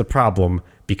 Here's the problem.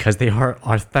 Because they are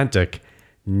authentic,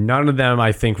 none of them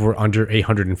I think were under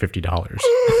 $850.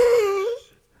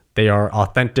 They are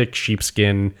authentic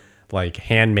sheepskin, like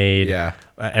handmade, Yeah.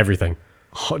 Everything.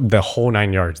 The whole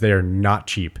 9 yards. They are not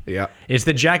cheap. Yeah. It's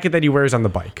the jacket that he wears on the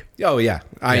bike. Oh, yeah.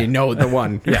 I know the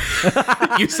one.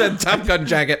 Yeah. You said Top Gun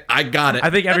jacket. I got it. I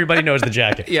think everybody knows the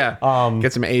jacket. Yeah.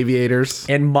 Get some aviators.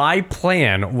 And my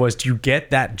plan was to get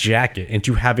that jacket and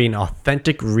to have an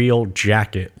authentic, real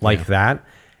jacket like that.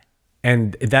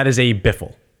 And that is a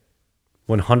biffle.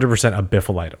 100% a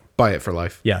biffle item. Buy it for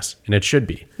life. Yes. And it should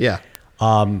be. Yeah.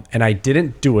 And I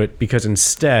didn't do it because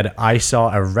instead I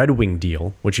saw a Red Wing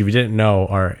deal, which if you didn't know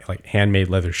are like handmade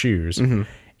leather shoes. And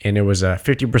it was a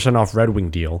 50% off Red Wing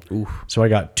deal. Ooh. So I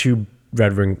got 2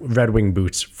 Red Wing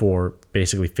boots for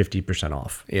basically 50%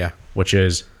 off. Yeah. Which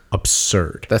is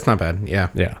absurd. That's not bad. Yeah.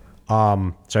 Yeah.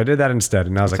 So I did that instead,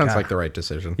 and I was like, Sounds like the right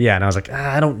decision. yeah, and I was like,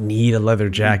 I don't need a leather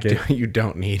jacket. You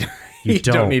don't need. You You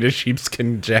don't don't. need a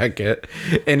sheepskin jacket.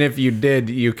 And if you did,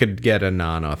 you could get a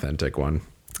non-authentic one.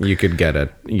 You could get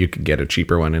a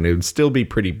cheaper one, and it would still be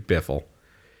pretty biffle.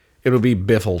 It'll be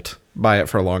biffled. Buy it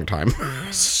for a long time.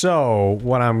 So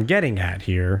what I'm getting at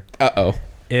here Uh-oh.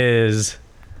 is,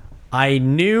 I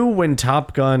knew when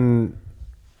Top Gun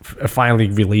finally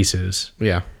releases,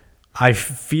 Yeah. I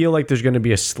feel like there's going to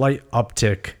be a slight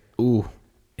uptick Ooh.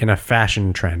 in a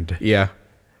fashion trend Yeah.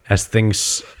 as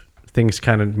things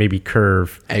kind of maybe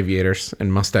curve. Aviators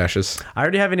and mustaches. I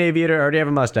already have an aviator. I already have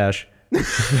a mustache.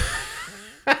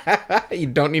 You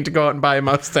don't need to go out and buy a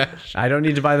mustache. I don't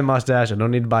need to buy the mustache. I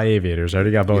don't need to buy aviators. I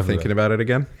already got both of them. Thinking about it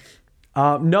again?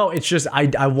 No, it's just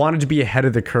I wanted to be ahead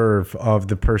of the curve of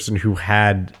the person who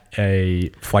had a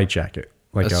flight jacket.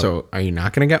 So are you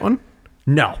not going to get one?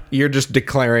 No. You're just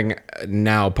declaring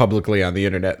now publicly on the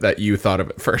internet that you thought of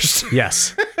it first.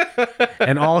 Yes.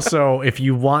 And also, if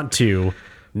you want to,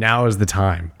 now is the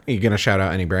time. Are you going to shout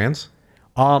out any brands?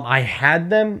 I had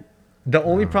them. The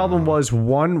only problem was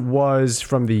one was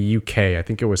from the UK. I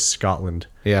think it was Scotland,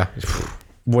 Yeah.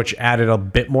 which added a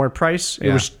bit more price. It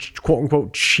Yeah. was quote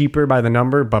unquote cheaper by the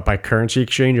number, but by currency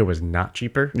exchange, it was not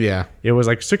cheaper. Yeah. It was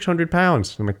like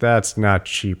 £600. I'm like, that's not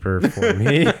cheaper for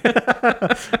me.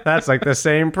 That's like the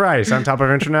same price on top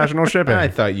of international shipping. I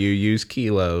thought you used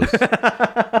kilos.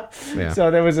 Yeah.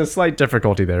 So there was a slight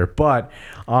difficulty there. But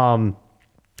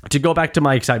to go back to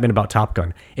my excitement about Top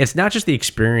Gun, it's not just the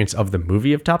experience of the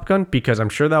movie of Top Gun, because I'm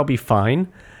sure that'll be fine.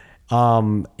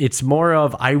 It's more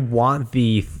of, I want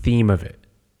the theme of it.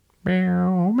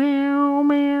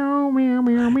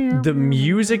 The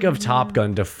music of Top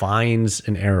Gun defines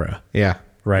an era. Yeah.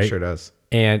 Right? It sure does.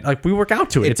 And like we work out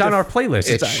to it. It's on our playlist.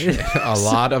 It's a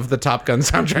lot of the Top Gun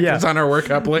soundtrack Yeah. is on our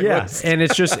workout playlist. Yeah, and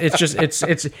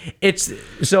it's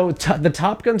so the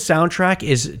Top Gun soundtrack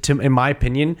is, in my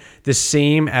opinion, the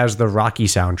same as the Rocky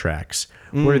soundtracks,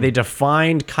 where they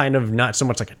defined kind of not so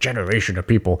much like a generation of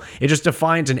people. It just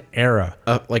defines an era,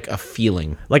 Like a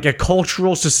feeling. like a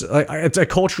cultural. It's a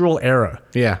cultural era.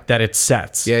 Yeah. that it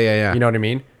sets. Yeah. You know what I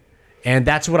mean? And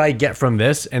that's what I get from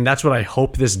this, and that's what I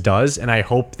hope this does. And I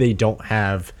hope they don't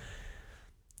have,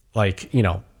 like, you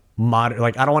know, modern.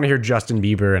 Like, I don't want to hear Justin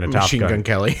Bieber in a Top Machine Gun. Gun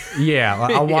Kelly. Yeah,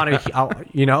 I want to,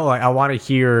 you know, like I want to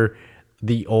hear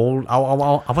the old. I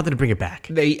want them to bring it back.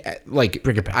 They like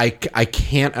Bring it back. I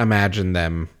can't imagine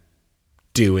them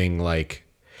doing like,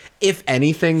 if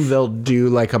anything, they'll do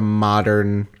like a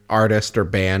modern artist or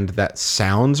band that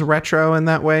sounds retro in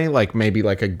that way, like maybe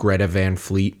like a Greta Van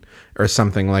Fleet or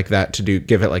something like that, to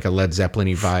give it like a Led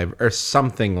Zeppelin-y vibe or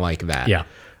something like that. Yeah.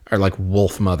 Or like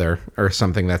Wolf Mother or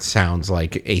something that sounds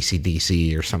like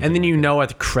AC/DC or something. And then, you know, at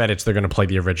the credits they're going to play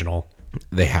the original.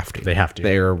 They have to. They have to.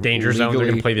 They are Danger Zone. They're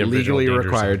going to play the original. legally Danger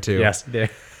required Zone. to.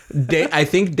 Yes. I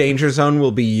think Danger Zone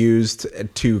will be used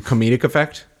to comedic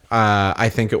effect. I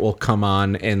think it will come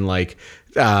on in like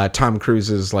Tom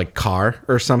Cruise's like car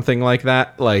or something like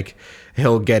that. Like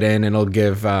he'll get in and he'll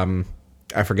give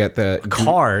I forget the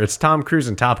Car. It's Tom Cruise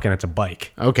and Top Gun. It's a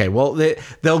bike. Okay, well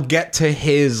they'll get to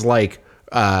his like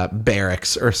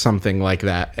barracks or something like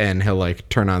that, and he'll like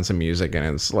turn on some music, and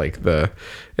it's like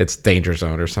it's Danger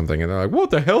Zone or something, and they're like, "What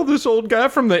the hell? This old guy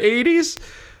from the '80s?"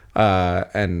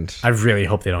 And I really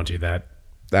hope they don't do that.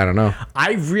 I don't know.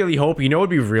 I really hope. You know, it'd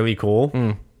be really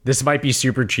cool. This might be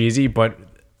super cheesy, but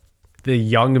the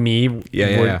young me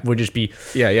Yeah. would just be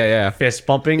Yeah. fist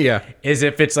bumping Yeah. is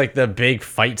if it's like the big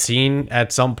fight scene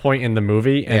at some point in the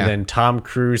movie and Yeah. then Tom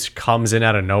Cruise comes in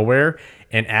out of nowhere,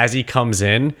 and as he comes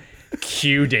in,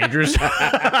 cue Dangerous and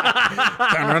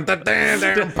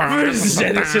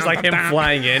it's just like him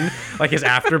flying in, like his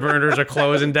afterburners are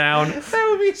closing down. That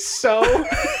would be so.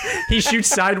 He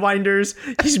shoots sidewinders,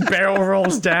 he barrel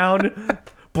rolls down,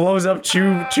 blows up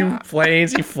two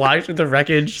planes, he flies through the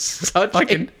wreckage. Such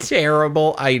a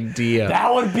terrible idea.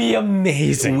 That would be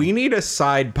amazing. We need a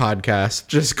side podcast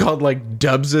just called like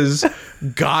Dubs's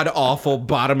god awful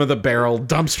bottom of the barrel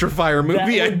dumpster fire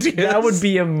movie ideas. That would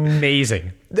be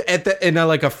amazing. In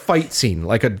like a fight scene,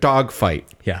 like a dog fight.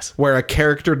 Yes. Where a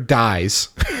character dies.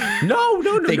 No.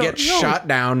 They get shot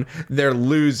down, they're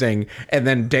losing, and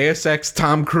then Deus Ex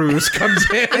Tom Cruise comes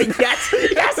in. Yes.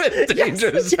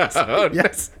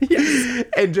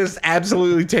 And just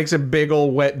absolutely takes a big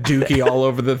old wet dookie all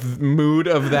over the mood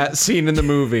of that scene in the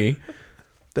movie.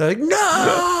 They're like,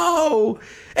 no!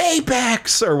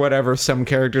 Apex! Or whatever some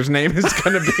character's name is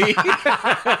going to be.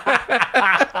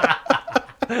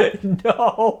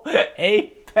 No,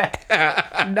 Apex.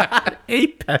 Not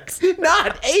Apex.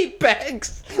 Not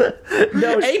Apex!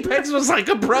 No, Apex was like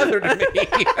a brother to me.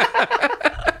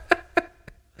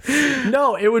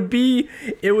 No, it would be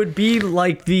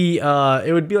like the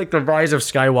Rise of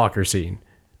Skywalker scene.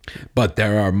 But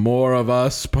there are more of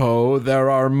us, Poe. There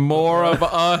are more of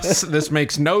us. This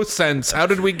makes no sense. How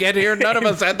did we get here? None of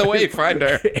us had the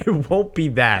Wayfinder. It won't be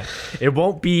that. It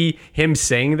won't be him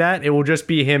saying that. It will just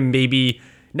be him maybe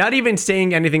not even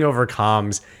saying anything over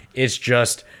comms. It's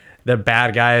just the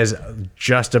bad guy is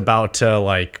just about to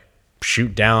like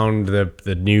shoot down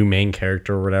the new main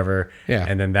character or whatever. Yeah.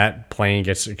 And then that plane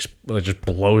just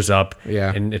blows up.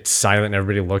 Yeah. And it's silent and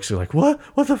everybody looks like, what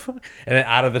the fuck? And then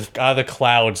out of the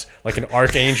clouds, like an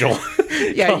archangel.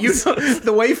 Yeah,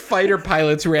 the way fighter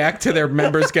pilots react to their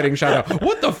members getting shot out.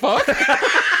 What the fuck?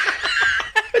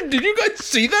 Did you guys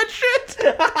see that shit?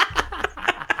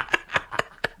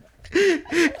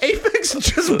 Apex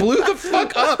just blew the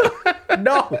fuck up.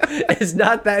 No, it's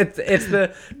not that. It's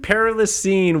the perilous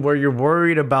scene where you're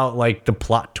worried about like the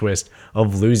plot twist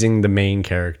of losing the main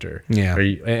character. Yeah.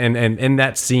 And in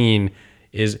that scene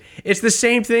it's the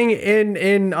same thing in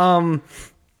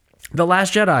The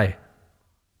Last Jedi.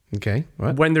 Okay,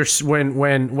 what? When there's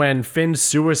when Finn's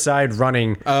suicide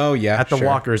running at the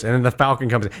walkers and then the Falcon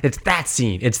comes in. It's that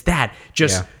scene. It's that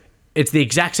just it's the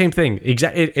exact same thing. It's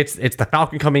the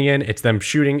Falcon coming in, it's them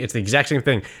shooting, it's the exact same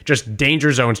thing. Just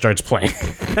Danger Zone starts playing.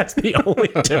 That's the only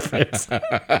difference.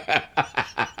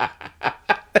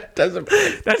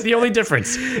 That's the only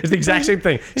difference. It's the exact same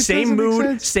thing. Same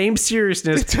mood, same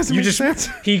seriousness. It doesn't make sense.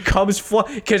 He comes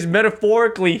because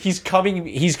metaphorically he's coming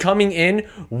in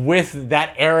with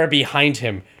that era behind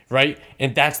him, right?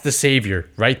 And that's the savior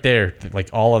right there. Like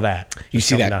all of that. You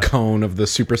see that cone of the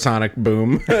supersonic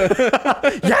boom.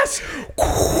 Yes.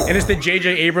 And it's the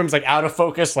J.J. Abrams like out of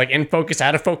focus, like in focus,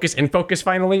 out of focus, in focus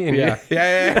finally. And Yeah.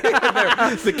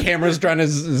 The camera's trying to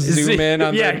zoom in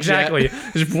on the exactly.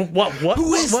 jet. What?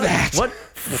 Who is that? What?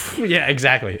 Yeah,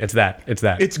 exactly. It's that.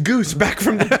 It's Goose back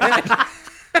from the dead.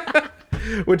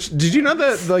 Which, did you know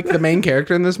that like the main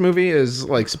character in this movie is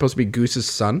like supposed to be Goose's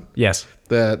son? Yes.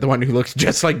 The one who looks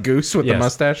just like Goose with the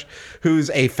mustache, who's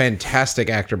a fantastic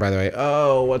actor, by the way.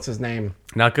 Oh, what's his name?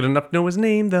 Not good enough to know his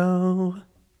name though.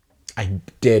 I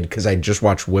did, because I just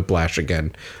watched Whiplash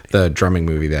again, the drumming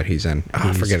movie that he's in.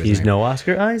 I forget his name. He's no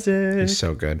Oscar Isaac. He's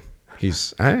so good.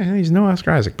 He's no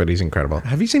Oscar Isaac, but he's incredible.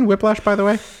 Have you seen Whiplash, by the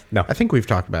way? No. I think we've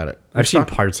talked about it. I've seen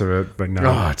parts of it, but no.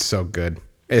 Oh, it's so good.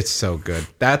 It's so good.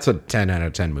 That's a 10 out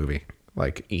of 10 movie.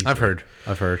 Like, easy. I've heard.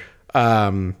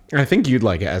 I think you'd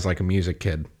like it as like a music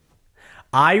kid.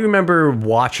 I remember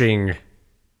watching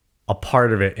a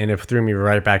part of it, and it threw me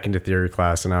right back into theory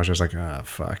class, and I was just like, oh,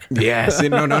 fuck. Yes.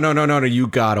 No. You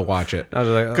gotta watch it. I was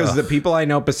like, because the people I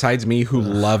know besides me who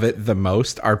love it the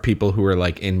most are people who are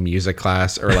like in music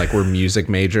class or like were music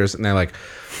majors, and they're like,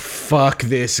 fuck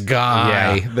this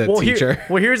guy, teacher.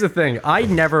 Here's the thing. I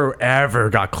never ever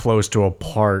got close to a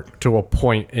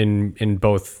point in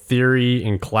both theory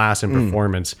and class and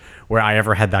performance where I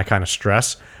ever had that kind of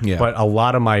stress. Yeah. But a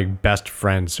lot of my best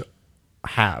friends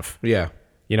have. Yeah.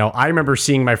 You know, I remember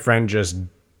seeing my friend just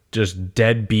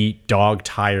deadbeat, dog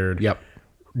tired. Yep.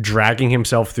 Dragging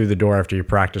himself through the door after he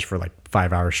practiced for like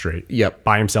 5 hours straight. Yep.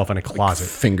 By himself in a closet.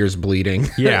 Fingers bleeding.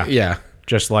 Yeah. Yeah.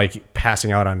 Just like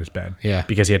passing out on his bed. Yeah.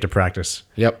 Because he had to practice.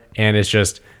 Yep. And it's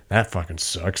just, that fucking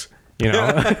sucks. You know?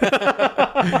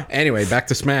 Anyway, back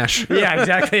to Smash. Yeah,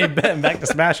 exactly. Back to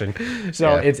smashing.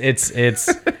 So Yeah. it's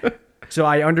So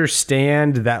I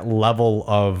understand that level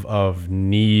of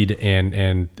need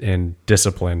and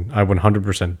discipline. I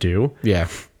 100% do. Yeah.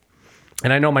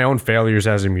 And I know my own failures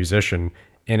as a musician,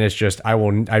 and it's just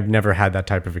I've never had that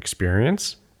type of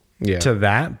experience to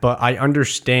that, but I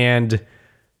understand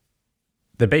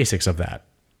the basics of that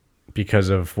because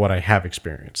of what I have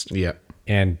experienced. Yeah.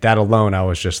 And that alone, I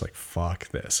was just like, fuck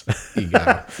this. You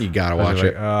gotta watch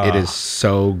it. It is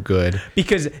so good.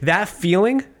 Because that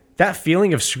feeling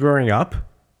of screwing up,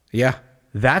 Yeah.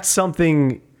 that's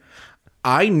something.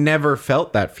 I never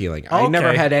felt that feeling. I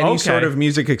never had any sort of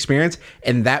music experience,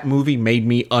 and that movie made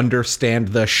me understand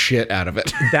the shit out of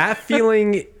it. That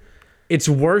feeling, it's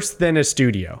worse than a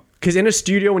studio. Because in a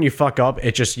studio, when you fuck up,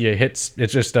 it's just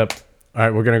all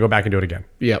right, we're gonna go back and do it again.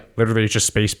 Yep. Literally, it's just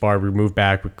space bar. We move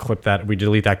back, we clip that, we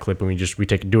delete that clip, and we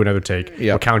do another take. Yep.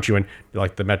 We'll count you in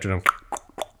like the metronome.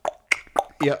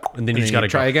 Yep. And then you just gotta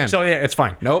try again. So yeah, it's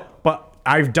fine. Nope. But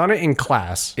I've done it in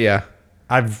class. Yeah.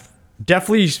 I've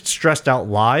definitely stressed out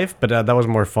live, but that was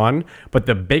more fun. But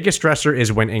the biggest stressor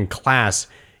is when in class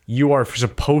you are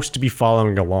supposed to be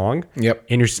following along. Yep.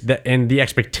 And the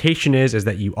expectation is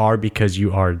that you are, because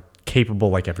you are capable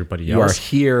like everybody You are else.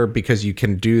 here because you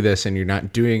can do this, and you're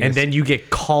not doing it. And then you get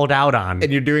called out on.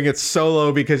 And you're doing it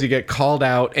solo because you get called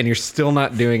out, and you're still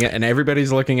not doing it, and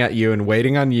everybody's looking at you and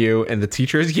waiting on you, and the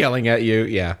teacher is yelling at you.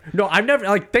 Yeah. No, I've never,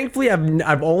 like, thankfully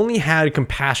I've only had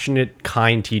compassionate,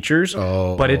 kind teachers.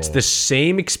 Oh. But it's the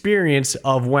same experience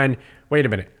of when, wait a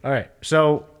minute. All right.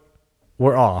 So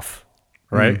we're off,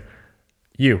 right?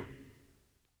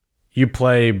 You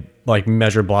play like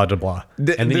measure blah blah blah, and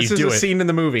then this you is do a it. scene in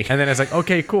the movie. And then it's like,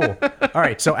 okay, cool. All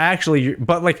right. So actually,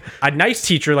 but like a nice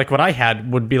teacher, like what I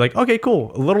had, would be like, okay,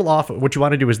 cool. A little off. What you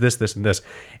want to do is this, this, and this.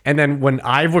 And then when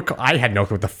I had no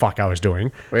clue what the fuck I was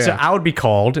doing. Yeah. So I would be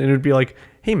called, and it would be like,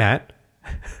 hey, Matt,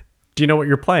 do you know what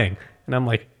you're playing? And I'm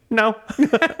like, no,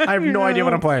 I have no idea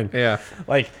what I'm playing. Yeah.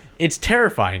 Like, it's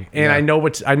terrifying. And Yeah.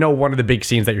 I know one of the big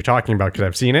scenes that you're talking about because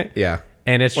I've seen it. Yeah.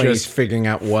 And it's When he's just, figuring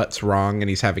out what's wrong, and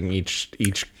he's having each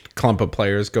clump of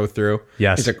players go through.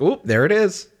 Yes. He's like, "Oop, there it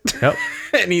is." Yep.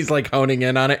 And he's like honing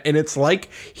in on it, and it's like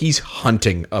he's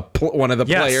hunting one of the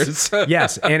players.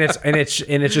 Yes, and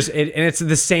it's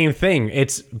the same thing.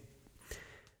 It's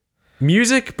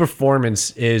music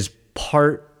performance is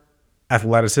part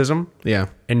athleticism, Yeah.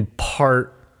 and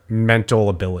part mental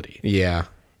ability. Yeah.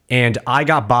 And I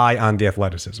got by on the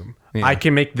athleticism. I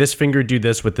can make this finger do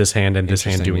this with this hand, and this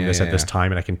hand doing this at this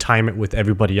time, and I can time it with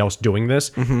everybody else doing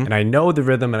this. And I know the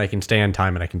rhythm, and I can stay on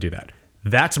time, and I can do that.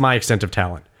 That's my extent of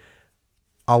talent.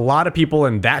 A lot of people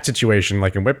in that situation,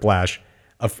 like in Whiplash,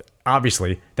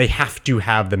 obviously they have to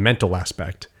have the mental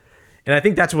aspect. And I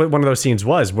think that's what one of those scenes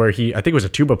was, where I think it was a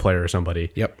tuba player or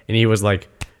somebody. Yep. And he was like,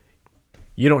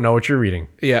 "You don't know what you're reading."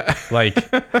 Yeah. Like,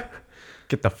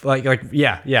 get the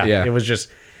yeah. Yeah. It was just,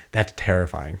 that's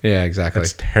terrifying. Yeah, exactly.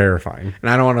 That's terrifying. And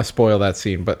I don't want to spoil that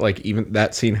scene, but like even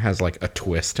that scene has like a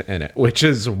twist in it, which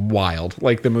is wild.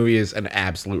 Like the movie is an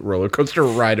absolute roller coaster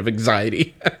ride of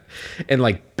anxiety and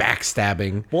like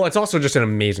backstabbing. Well, it's also just an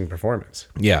amazing performance,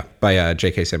 Yeah, by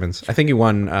J.K. Simmons. I think he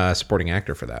won supporting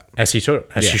actor for that. as he should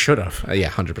have. Yeah,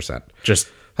 100%. Just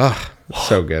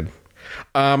So good.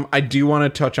 I do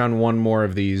want to touch on one more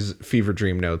of these fever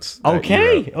dream notes. that you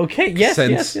wrote. okay, yes,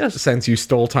 Since you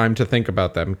stole time to think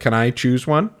about them, can I choose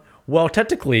one? Well,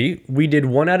 technically, we did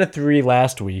 1 out of 3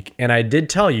 last week, and I did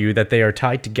tell you that they are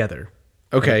tied together.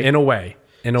 Okay. In a way.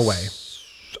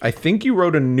 I think you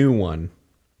wrote a new one.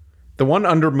 The one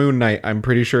under Moon Knight, I'm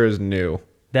pretty sure is new.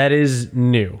 That is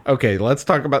new. Okay, let's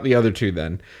talk about the other two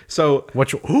then. So,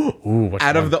 Which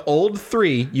out of the old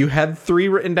 3, you had 3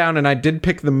 written down, and I did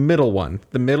pick the middle one.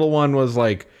 The middle one was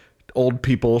like old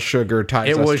people, sugar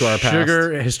ties it us was to our past.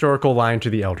 sugar, historical line to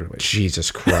the elderly.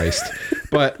 Jesus Christ.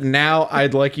 But now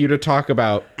I'd like you to talk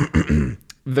about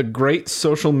the great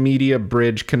social media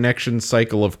bridge connection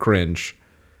cycle of cringe.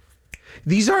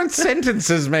 These aren't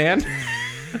sentences, man.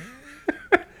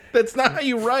 That's not how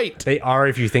you write. They are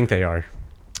if you think they are.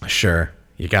 Sure.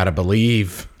 You gotta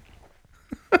believe.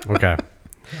 Okay.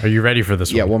 Are you ready for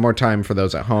this Yeah, one? one more time for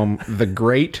those at home. The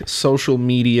great social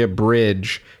media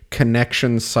bridge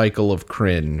connection cycle of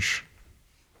cringe.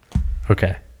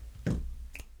 Okay.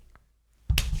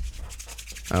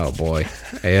 Oh boy.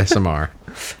 ASMR.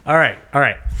 All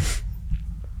right.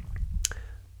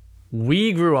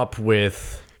 We grew up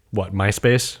with what?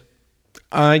 MySpace?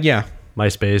 Yeah.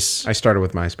 MySpace, I started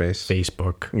with MySpace.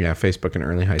 Facebook, Yeah, Facebook in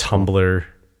early high school. Tumblr.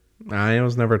 I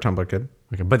was never a Tumblr kid.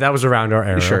 Okay, but that was around our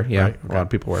era. Sure, yeah. right? A lot of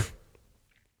people were.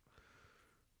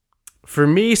 For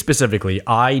me specifically,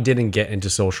 I didn't get into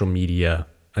social media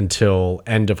until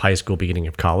end of high school, beginning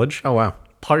of college. Oh, wow.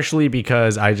 partially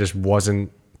because I just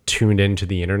wasn't tuned into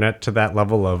the internet to that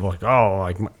level of like, oh,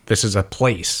 like this is a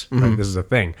place, like this is a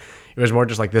thing. It was more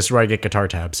just like, this is where I get guitar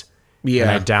tabs. Yeah.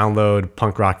 And I download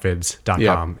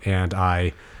punkrockvids.com and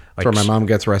I like Where my mom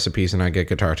gets recipes and I get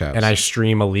guitar tabs. and I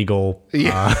stream illegal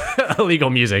illegal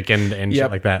music and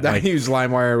shit like that. I Like, use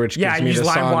LimeWire, which yeah, I gives me use the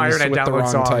LimeWire songs and I with the download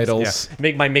wrong songs. titles. Yeah.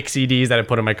 Make my mix CDs that I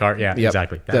put in my car. Yeah, Yep.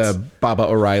 exactly. That's, The Baba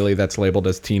O'Reilly that's labeled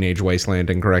as Teenage Wasteland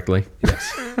incorrectly.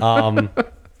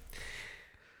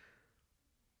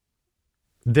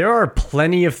 There are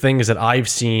plenty of things that I've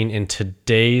seen in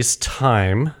today's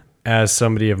time as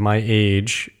somebody of my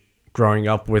age growing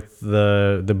up with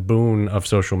the boon of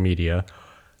social media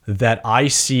that I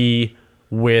see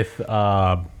with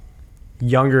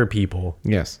younger people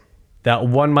Yes. that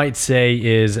one might say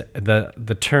is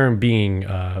the term being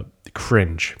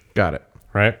cringe, Got it.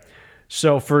 right?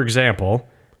 So, for example,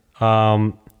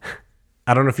 I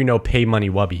don't know if you know Pay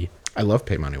Money Wubby. I love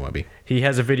Pay Money Wubby. He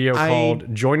has a video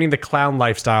called "Joining the Clown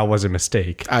Lifestyle Was a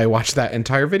Mistake." I watched that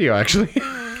entire video actually.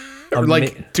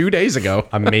 Like 2 days ago.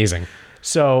 Amazing.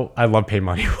 So I love Pay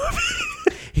Money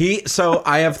Wubby. So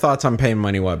I have thoughts on Pay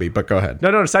Money Wubby, but go ahead.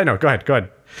 No, side note. Go ahead.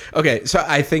 Okay, so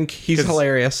I think he's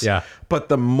hilarious. yeah. But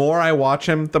the more I watch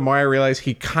him, the more I realize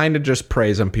he kind of just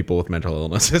preys on people with mental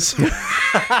illnesses.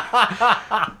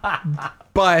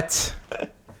 But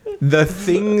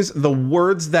the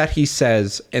words that he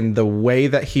says and the way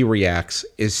that he reacts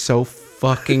is so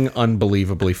fucking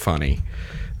unbelievably funny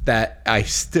that I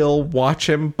still watch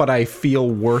him, but I feel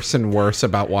worse and worse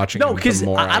about watching him. No, because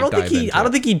I don't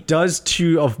think he does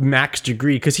to a max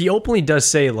degree, because he openly does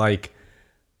say like,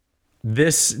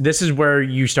 this is where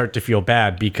you start to feel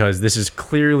bad, because this is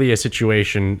clearly a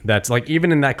situation that's like,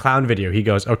 even in that clown video, he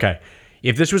goes, okay,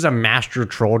 if this was a master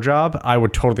troll job, I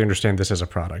would totally understand this as a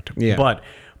product. Yeah. But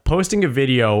posting a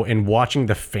video and watching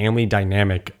the family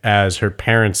dynamic as her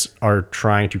parents are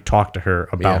trying to talk to her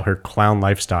about her clown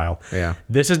lifestyle. Yeah.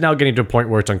 This is now getting to a point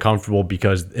where it's uncomfortable,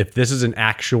 because if this is an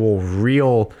actual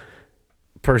real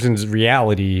person's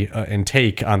reality and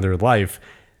take on their life,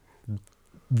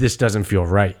 this doesn't feel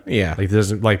right. Yeah.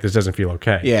 This doesn't feel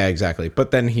okay. Yeah, exactly.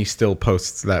 But then he still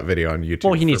posts that video on YouTube.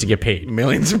 Well, he needs to get paid.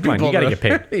 Millions of people. Come on, you gotta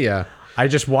get paid. Yeah. I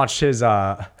just watched his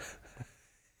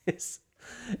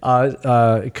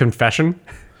confession.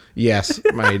 Yes,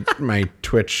 my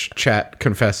Twitch chat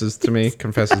confesses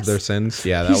their sins.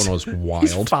 Yeah, that one was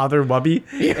wild. Father Wubby.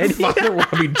 Yeah, and Father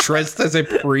Wubby dressed as a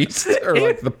priest or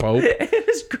like the Pope. And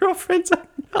his girlfriend's a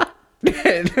nut.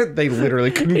 And they literally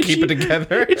couldn't keep it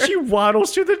together. And she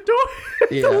waddles to the door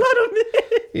Yeah. to let him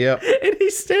in. Yep. And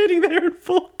he's standing there in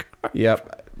full car.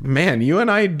 Yep. Man, you and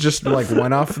I just like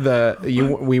went off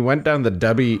we went down the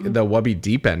Wubby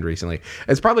deep end recently.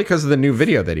 It's probably because of the new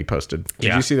video that he posted.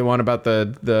 Did you see the one about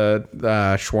the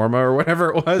shawarma or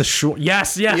whatever it was?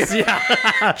 Yes, yeah.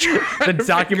 The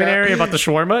documentary about the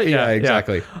shawarma. Yeah,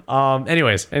 exactly.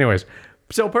 Anyways.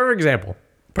 So perfect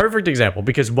example,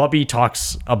 because Wubby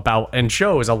talks about and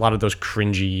shows a lot of those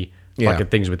cringy fucking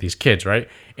things with these kids, right?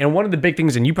 And one of the big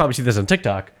things, and you probably see this on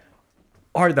TikTok,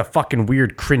 are the fucking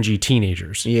weird cringy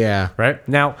teenagers. Yeah. Right?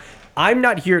 Now, I'm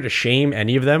not here to shame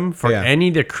any of them for any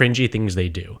of the cringy things they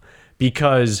do,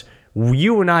 because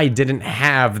you and I didn't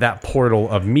have that portal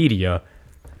of media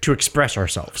to express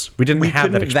ourselves. We didn't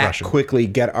have that expression. That quickly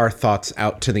get our thoughts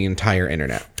out to the entire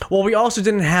internet. Well, we also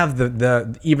didn't have the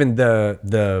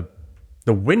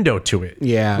window to it.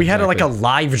 Yeah, we had exactly. like a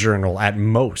live journal at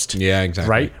most. Yeah, exactly.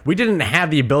 Right? We didn't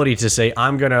have the ability to say,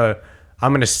 I'm gonna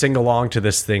sing along to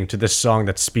this song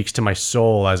that speaks to my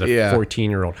soul as a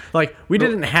 14-year-old. Like, we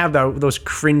didn't have those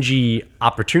cringy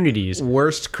opportunities.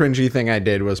 Worst cringy thing I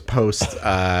did was post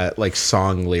like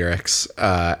song lyrics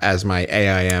as my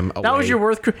AIM away. That was your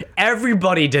worst.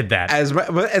 Everybody did that.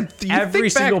 Every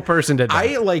single person did that.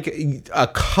 I like a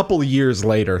couple years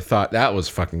later thought that was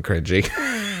fucking cringy.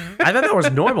 I thought that was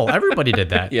normal. Everybody did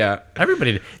that. Yeah.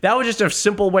 Everybody did. That was just a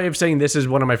simple way of saying, this is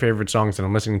one of my favorite songs that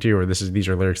I'm listening to, or these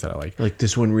are lyrics that I like. Like,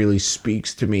 this one really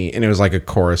speaks to me. And it was like a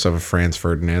chorus of a Franz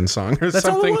Ferdinand song or That's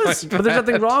something all it was. like But there's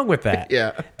nothing wrong with that.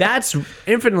 Yeah. That's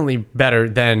infinitely better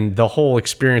than the whole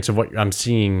experience of what I'm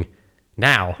seeing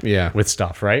now with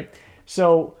stuff, right?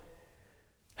 So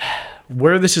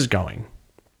where this is going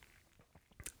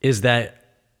is that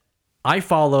I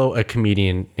follow a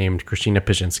comedian named Christina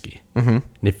Pajitsky. Mm-hmm.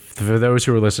 And for those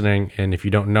who are listening, and if you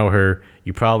don't know her,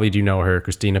 you probably do know her,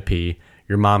 Christina P.,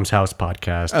 Your Mom's House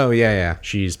podcast. Oh, yeah.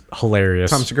 She's hilarious.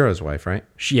 Tom Segura's wife, right?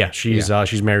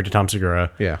 She's married to Tom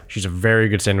Segura. Yeah. She's a very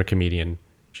good stand-up comedian.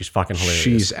 She's fucking hilarious.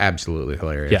 She's absolutely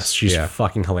hilarious. Yes, she's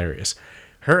fucking hilarious.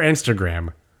 Her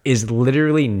Instagram is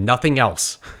literally nothing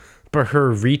else but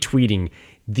her retweeting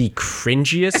the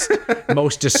cringiest,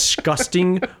 most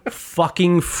disgusting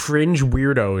fucking fringe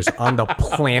weirdos on the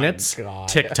planet's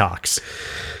TikToks.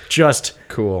 Just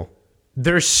Cool.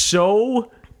 they're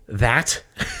so that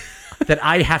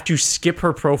I have to skip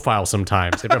her profile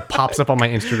sometimes if it pops up on my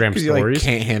Instagram You like stories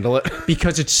can't handle it.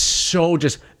 because it's so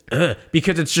just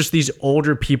because it's just these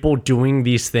older people doing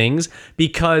these things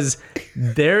because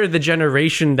they're the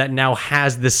generation that now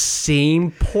has the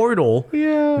same portal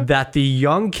that the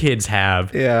young kids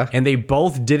have. Yeah. And they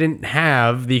both didn't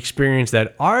have the experience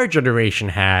that our generation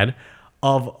had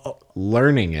of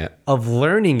Learning it.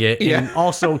 learning it Yeah. and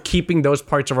also keeping those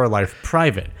parts of our life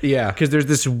private. Yeah. Because there's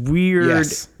this weird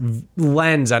Yes.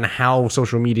 lens on how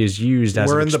social media is used as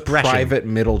We're an in the expression, private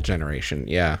middle generation.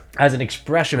 Yeah. as an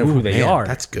expression of who they Man, are.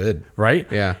 That's good. Right?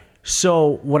 Yeah.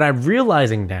 So what I'm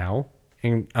realizing now,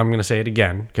 and I'm going to say it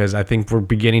again because I think we're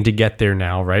beginning to get there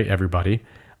now, right, everybody?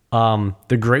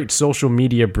 The great social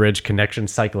media bridge connection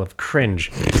cycle of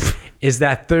cringe is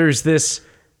that there's this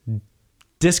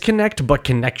disconnect but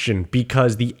connection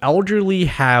because the elderly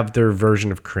have their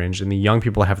version of cringe and the young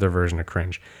people have their version of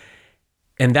cringe.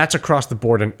 And that's across the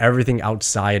board and everything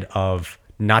outside of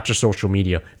not just social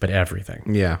media, but everything.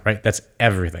 Yeah. Right? That's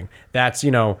everything. That's,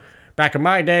 back in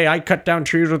my day, I cut down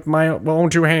trees with my own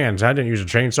two hands. I didn't use a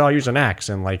chainsaw, I used an axe.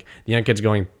 And like the young kids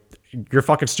going, you're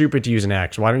fucking stupid to use an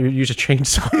axe. Why don't you use a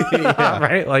chainsaw?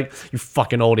 Right? Like, you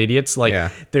fucking old idiots. Like,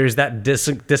 there's that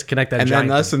disconnect. That And then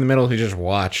giant us in the middle who just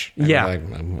watch. And Yeah.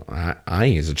 we're like, I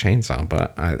use a chainsaw,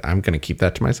 but I'm going to keep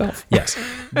that to myself. Yes.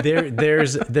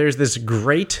 There's this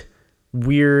great,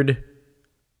 weird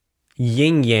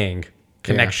yin yang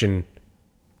connection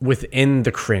within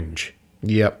the cringe.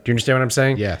 Yep. Do you understand what I'm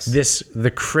saying? Yes.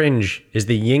 The cringe is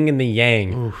the yin and the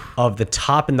yang of the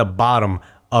top and the bottom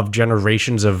of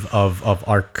generations of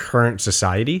our current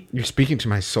society. You're speaking to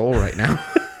my soul right now.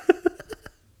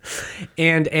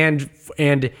 And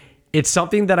it's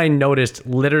something that I noticed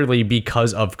literally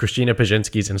because of Christina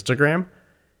Pajinski's Instagram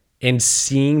and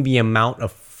seeing the amount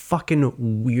of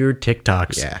fucking weird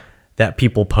TikToks that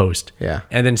people post. Yeah.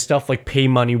 And then stuff like Pay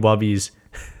Money Wubbies,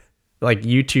 like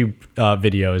YouTube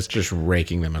videos. Just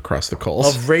raking them across the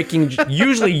coals. Of raking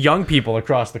usually young people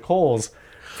across the coals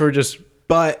for just...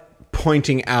 But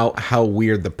pointing out how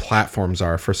weird the platforms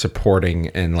are for supporting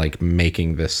and like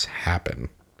making this happen.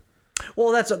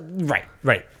 Well, that's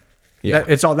right. Yeah.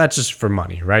 That's just for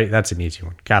money, right? That's an easy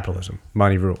one. Capitalism,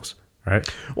 money rules, right?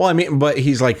 Well, I mean, but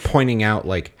he's like pointing out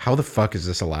like, how the fuck is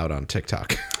this allowed on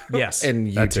TikTok? Yes.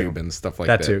 And that too. YouTube and stuff like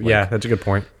that. That too. Like, Yeah, that's a good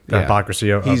point. The hypocrisy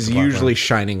of he's the platform. usually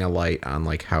shining a light on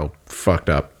like how fucked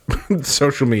up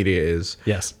social media is.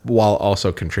 Yes. While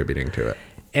also contributing to it.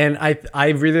 And I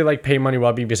really like Pay Money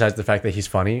Wubby besides the fact that he's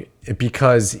funny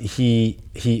because he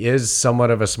is somewhat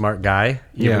of a smart guy,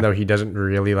 even though he doesn't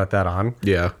really let that on.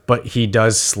 Yeah. But he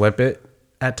does slip it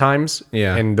at times.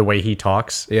 Yeah. In the way he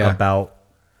talks about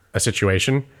a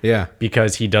situation. Yeah.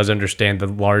 Because he does understand the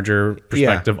larger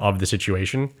perspective of the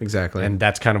situation. Exactly. And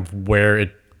that's kind of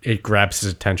where it grabs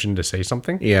his attention to say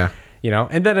something. Yeah.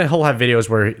 And then he'll have videos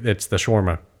where it's the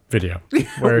shawarma video.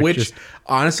 Where Which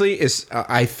honestly is,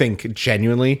 I think,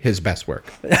 genuinely his best work.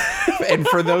 And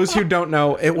for those who don't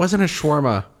know, it wasn't a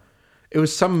shawarma. It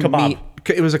was some Kebab. meat.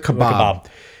 It was a kebab.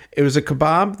 It was a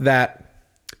kebab that,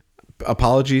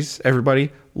 apologies,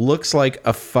 everybody, looks like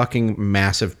a fucking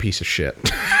massive piece of shit.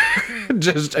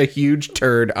 Just a huge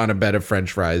turd on a bed of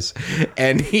French fries.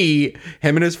 And him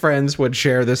and his friends would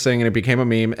share this thing and it became a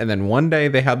meme. And then one day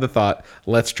they had the thought,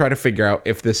 let's try to figure out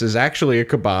if this is actually a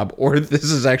kebab or if this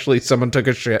is actually someone took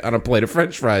a shit on a plate of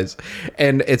French fries.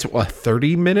 And it's a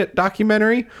 30-minute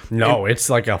documentary. No, it's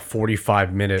like a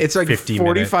 45-minute, It's like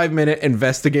 45-minute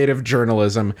investigative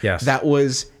journalism. Yes. That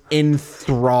was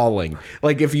enthralling.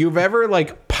 Like if you've ever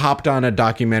like popped on a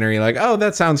documentary like, oh,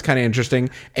 that sounds kind of interesting,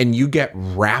 and you get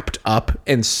wrapped up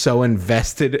and so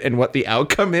invested in what the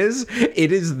outcome is,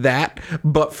 it is that,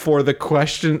 but for the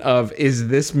question of, is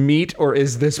this meat or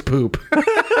is this poop?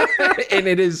 And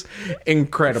it is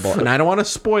incredible. And I don't want to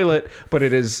spoil it, but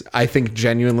it is, I think,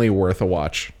 genuinely worth a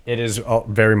watch. It is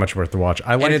very much worth the watch.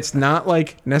 And it's not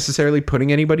like necessarily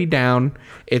putting anybody down.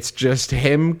 It's just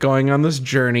him going on this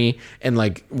journey and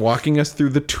like walking us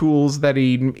through the tools that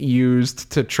he used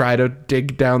to try to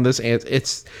dig down this.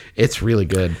 It's really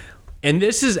good. And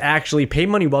this is actually, Pay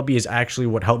Money Wubby is actually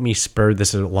what helped me spur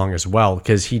this along as well,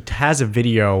 because he has a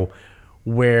video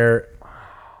where,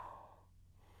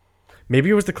 maybe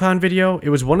it was the clown video. It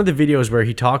was one of the videos where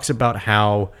he talks about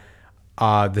how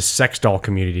the sex doll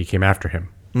community came after him.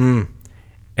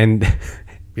 And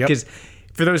because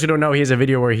for those who don't know, he has a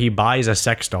video where he buys a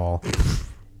sex doll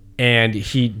and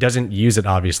he doesn't use it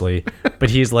obviously, but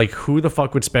he's like, who the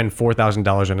fuck would spend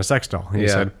 $4,000 on a sex doll? And he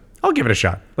said, I'll give it a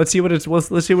shot. Let's see what it's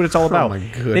all about. my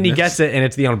Then he goodness. gets it and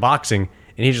it's the unboxing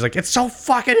and he's just like, it's so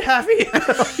fucking heavy.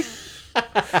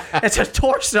 It's a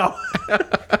torso.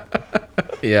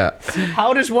 Yeah.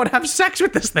 How does one have sex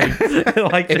with this thing?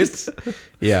 Like this.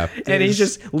 Yeah. And he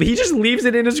just leaves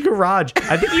it in his garage.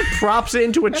 I think he props it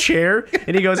into a chair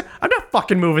and he goes, I'm not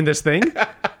fucking moving this thing. Are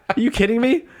you kidding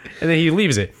me? And then he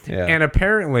leaves it. Yeah. And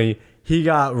apparently he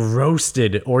got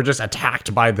roasted or just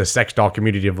attacked by the sex doll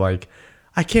community of like,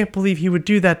 I can't believe he would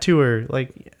do that to her.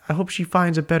 Like, I hope she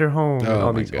finds a better home. Oh,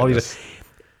 all my these, goodness.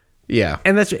 Yeah.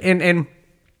 and that's and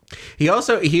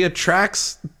He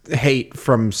attracts hate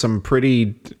from some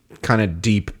pretty kind of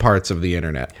deep parts of the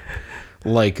internet.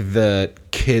 Like the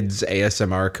kids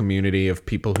ASMR community of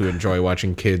people who enjoy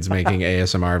watching kids making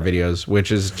ASMR videos,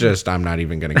 which is just, I'm not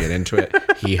even going to get into it.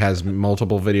 He has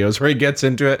multiple videos where he gets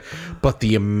into it, but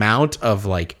the amount of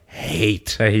like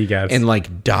hate that he gets. and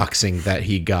like doxing that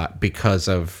he got because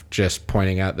of just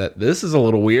pointing out that this is a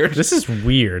little weird. this is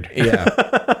weird.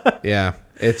 Yeah. Yeah.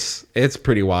 It's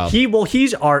pretty wild.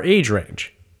 He's our age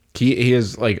range. He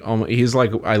is like he's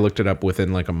like I looked it up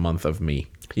within like a month of me.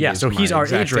 Yeah, so he's our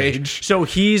age range. So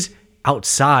he's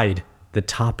outside the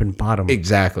top and bottom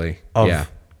Exactly. of Yeah.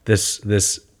 this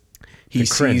He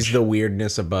cringe. sees the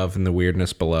weirdness above and the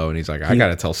weirdness below, and he's like, I got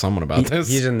to tell someone about this.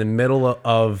 He's in the middle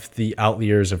of the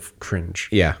outliers of cringe.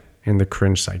 Yeah. In the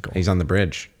cringe cycle. He's on the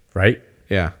bridge. Right?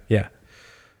 Yeah. Yeah.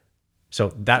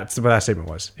 So that's what that statement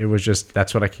was. It was just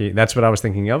that's what I was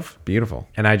thinking of. Beautiful.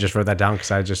 And I just wrote that down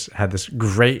because I just had this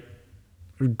great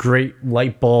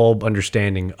light bulb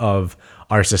understanding of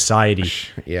our society.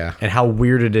 Yeah. And how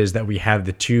weird it is that we have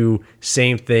the two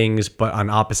same things but on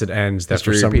opposite ends that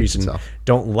History for some repeats reason itself.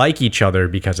 don't like each other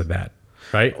because of that.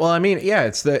 Right? Well, I mean, yeah,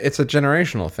 it's a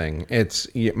generational thing.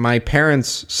 My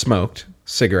parents smoked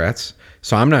cigarettes,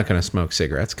 so I'm not going to smoke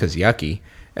cigarettes because yucky.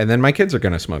 And then my kids are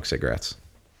going to smoke cigarettes.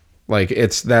 Like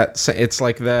it's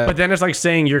like that. But then it's like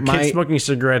saying your My- kids smoking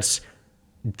cigarettes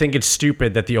think it's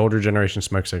stupid that the older generation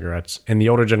smokes cigarettes. And the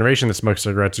older generation that smokes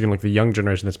cigarettes is going to look at the young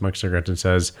generation that smokes cigarettes and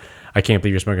says, I can't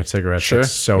believe you're smoking cigarettes. Sure.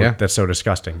 That's so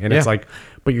disgusting. And it's Yeah. like,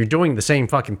 but you're doing the same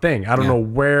fucking thing. I don't know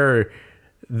where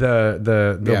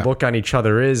the Yeah. look on each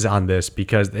other is on this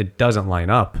because it doesn't line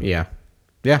up. Yeah.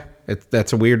 Yeah.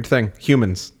 That's a weird thing.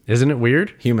 Humans. Isn't it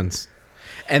weird? Humans.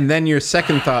 And then your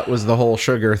second thought was the whole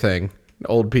sugar thing.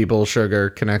 Old people,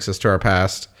 sugar connects us to our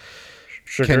past.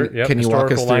 Sugar, Can you walk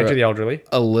us historical line through to the elderly.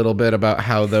 a little bit about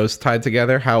how those tied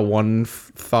together, how one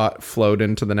thought flowed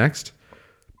into the next?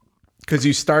 Because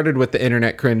you started with the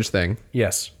internet cringe thing,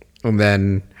 Yes. and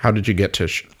then how did you get to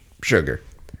sugar?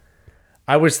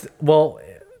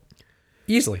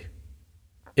 Easily.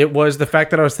 It was the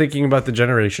fact that I was thinking about the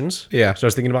generations. Yeah. So I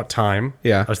was thinking about time.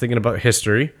 Yeah. I was thinking about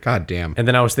history. God damn. And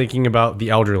then I was thinking about the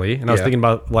elderly. And I was Yeah. thinking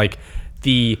about like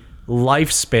the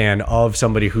lifespan of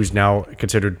somebody who's now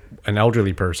considered an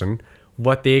elderly person,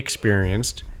 what they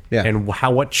experienced, Yeah. and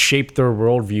what shaped their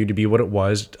worldview to be what it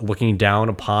was, looking down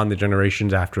upon the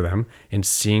generations after them and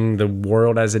seeing the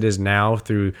world as it is now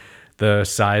through the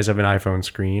size of an iPhone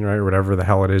screen, right? Or whatever the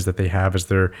hell it is that they have as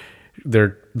their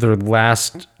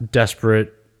last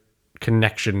desperate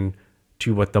connection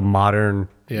to what the modern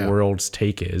Yeah. world's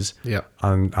take is Yeah.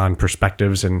 on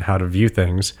perspectives and how to view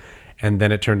things. And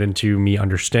then it turned into me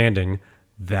understanding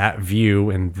that view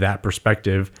and that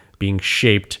perspective being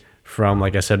shaped from,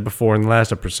 like I said before in the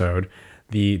last episode,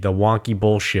 the wonky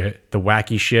bullshit, the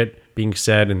wacky shit being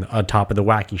said and on top of the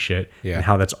wacky shit, Yeah. and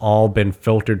how that's all been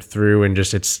filtered through and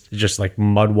it's just like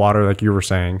mud water, like you were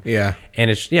saying. Yeah. And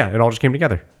it all just came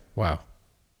together. Wow.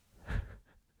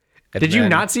 Did you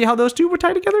not see how those two were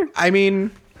tied together? I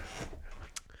mean,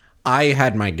 I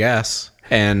had my guess,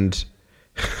 and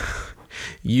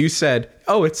you said,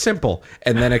 "Oh, it's simple,"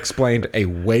 and then explained a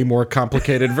way more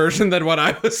complicated version than what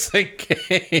I was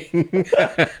thinking.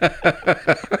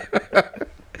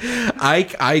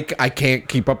 I can't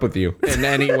keep up with you in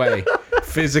any way,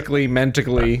 physically,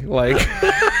 mentally. Like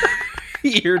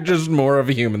you're just more of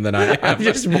a human than I am. I'm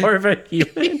just more of a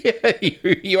human. Yeah,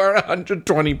 you are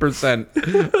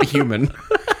 120% human.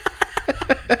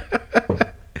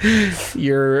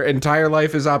 Your entire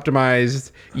life is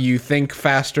optimized. You think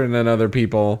faster than other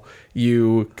people.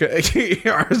 You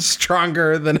are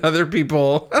stronger than other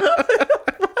people.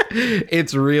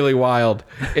 It's really wild.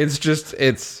 It's just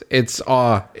it's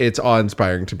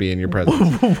awe-inspiring to be in your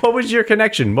presence. What was your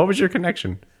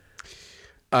connection?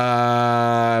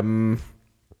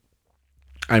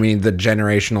 I mean, the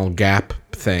generational gap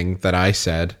thing that I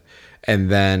said, and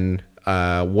then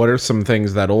what are some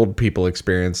things that old people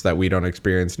experience that we don't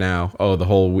experience now? Oh, the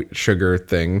whole sugar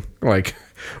thing. Like,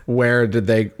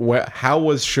 how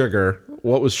was sugar?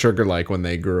 What was sugar like when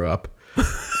they grew up?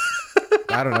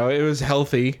 I don't know. It was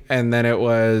healthy, and then it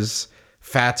was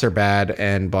fats are bad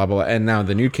and blah, blah, blah. And now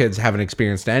the new kids haven't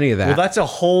experienced any of that. Well, that's a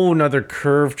whole nother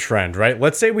curve trend, right?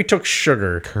 Let's say we took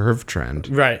sugar. Curve trend.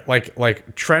 Right,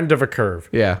 like trend of a curve.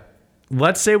 Yeah.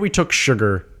 Let's say we took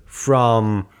sugar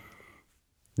from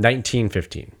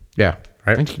 1915. Yeah.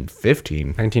 Right? 1915.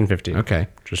 1915. Okay.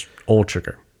 Just old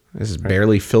sugar. This is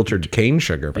barely filtered cane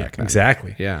sugar back then.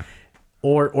 Exactly. Yeah.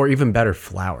 Or even better,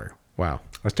 flour. Wow.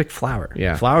 Let's take flour.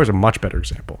 Yeah. Flour is a much better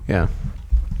example. Yeah.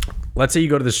 Let's say you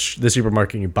go to the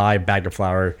supermarket and you buy a bag of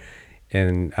flour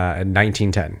in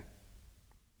 1910.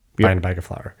 Buying a bag of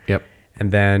flour. Yep.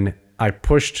 And then I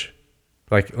pushed,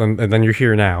 and then you're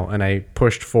here now, and I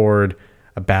pushed forward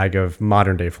a bag of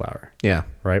modern day flour. Yeah.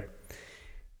 Right?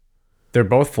 They're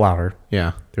both flour.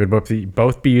 Yeah. They would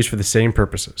both be used for the same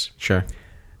purposes. Sure.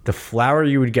 The flour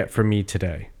you would get from me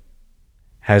today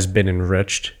has been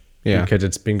enriched. Yeah. Because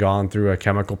it's been gone through a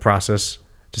chemical process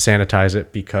to sanitize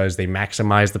it, because they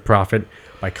maximize the profit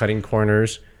by cutting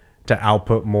corners to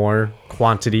output more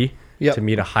quantity to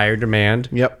meet a higher demand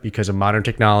because of modern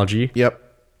technology. Yep.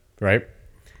 Right?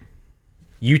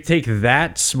 You take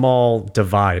that small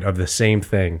divide of the same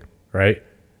thing, right?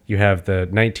 You have the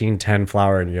 1910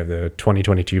 flour and you have the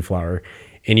 2022 flour,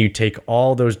 and you take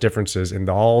all those differences and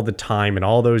all the time and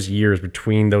all those years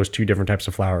between those two different types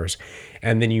of flours,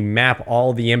 and then you map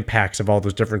all the impacts of all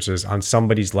those differences on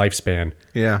somebody's lifespan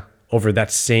over that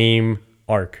same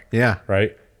arc. Yeah.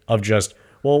 Right? Of just,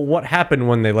 well, what happened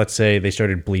when let's say they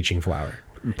started bleaching flour?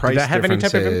 Price Did that have any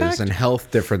type of impact? and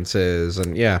health differences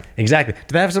and Exactly. Did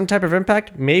that have some type of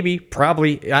impact? Maybe,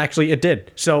 probably. Actually, it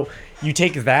did. So you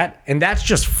take that, and that's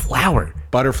just flour.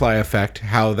 Butterfly effect,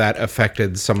 how that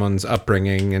affected someone's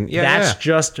upbringing, and that's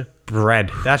just bread.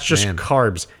 That's just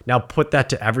carbs. Now put that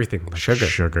to everything. Like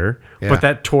sugar. Yeah. Put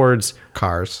that towards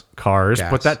cars. Gas. Gas.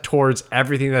 Put that towards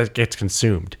everything that gets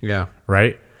consumed. Yeah.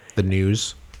 Right? The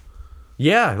news.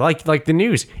 Yeah, like the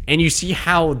news. And you see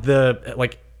how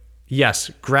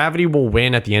yes, gravity will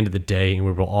win at the end of the day, and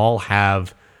we will all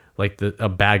have a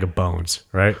bag of bones,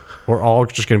 right? We're all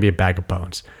just going to be a bag of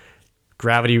bones.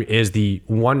 Gravity is the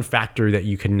one factor that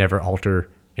you can never alter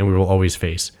and we will always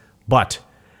face. But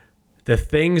the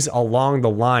things along the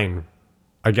line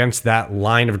against that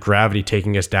line of gravity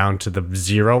taking us down to the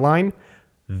zero line,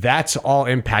 that's all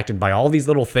impacted by all these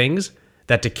little things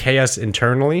that decay us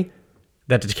internally,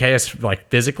 that decay us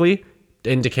physically,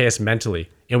 and decay us mentally.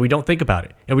 And we don't think about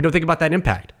it. And we don't think about that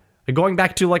impact. And going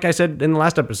back to, like I said in the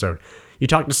last episode, you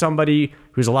talk to somebody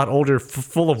who's a lot older,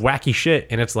 full of wacky shit,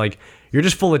 and it's like, you're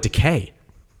just full of decay,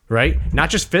 right? Not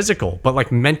just physical,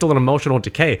 but mental and emotional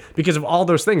decay because of all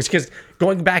those things. Because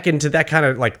going back into that kind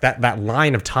of that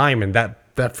line of time and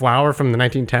that flour from the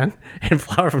 1910 and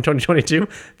flour from 2022,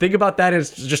 think about that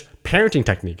as just parenting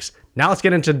techniques. Now let's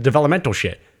get into developmental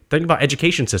shit. Think about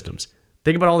education systems.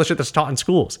 Think about all the shit that's taught in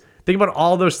schools. Think about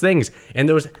all those things, and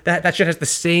that shit has the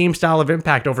same style of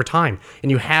impact over time. And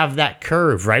you have that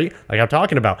curve, right? Like I'm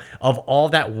talking about, of all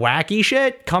that wacky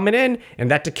shit coming in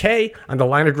and that decay on the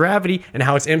line of gravity and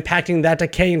how it's impacting that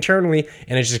decay internally,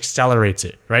 and it just accelerates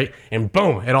it, right? And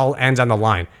boom, it all ends on the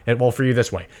line. For you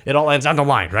this way, it all ends on the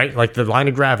line, right? Like the line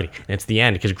of gravity, and it's the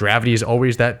end because gravity is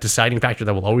always that deciding factor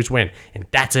that will always win, and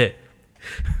that's it.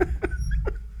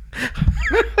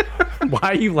 Why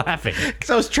are you laughing? Because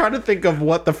I was trying to think of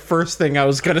what the first thing I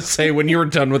was going to say when you were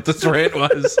done with this rant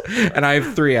was. And I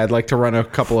have three. I'd like to run a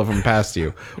couple of them past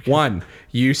you. One,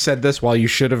 you said this while you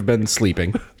should have been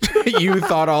sleeping. You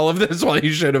thought all of this while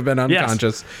you should have been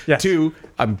unconscious. Yes. Two,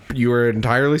 you were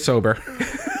entirely sober.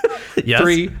 Yes.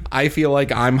 Three, I feel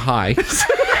like I'm high.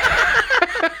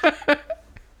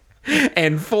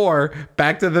 And four,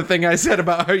 back to the thing I said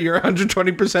about how you're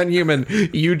 120% human.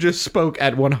 You just spoke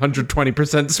at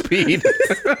 120% speed.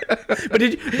 But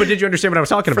did you understand what I was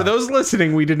talking about? For those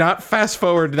listening, we did not fast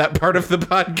forward that part of the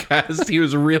podcast. He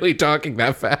was really talking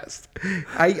that fast.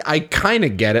 I kind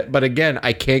of get it, but again,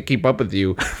 I can't keep up with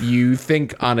you. You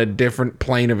think on a different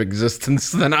plane of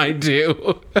existence than I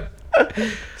do.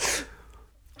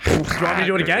 Do you want me to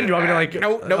do it again? Do you want me to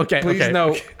No, okay, please okay.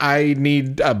 no. I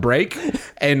need a break,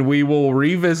 and we will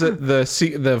revisit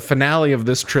the finale of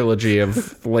this trilogy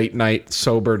of late night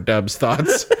sober Dubs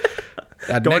thoughts.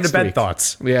 Going to bed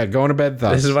thoughts. Yeah, going to bed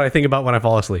thoughts. This is what I think about when I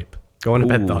fall asleep. Going to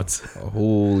bed thoughts.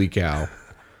 Holy cow.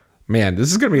 Man,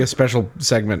 this is going to be a special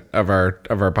segment of our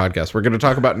podcast. We're going to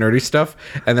talk about nerdy stuff,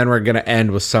 and then we're going to end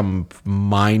with some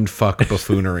mindfuck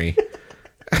buffoonery.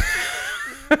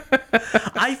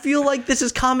 I feel like this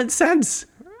is common sense.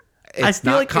 It's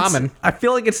not common. I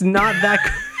feel like it's not that.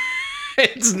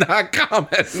 It's not common.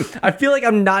 I feel like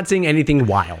I'm not saying anything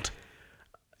wild.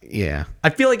 Yeah. I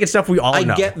feel like it's stuff we all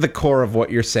know. I get the core of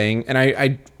what you're saying, and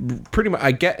I pretty much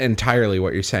I get entirely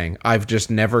what you're saying. I've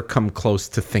just never come close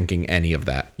to thinking any of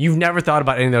that. You've never thought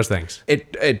about any of those things.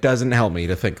 It doesn't help me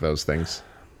to think those things.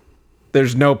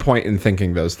 There's no point in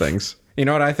thinking those things. You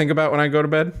know what I think about when I go to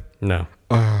bed? No.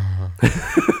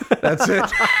 That's it.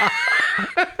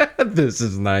 This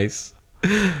is nice.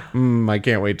 I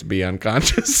can't wait to be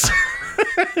unconscious.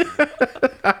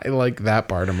 I like that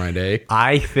part of my day.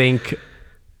 I think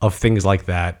of things like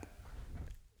that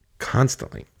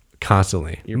Constantly.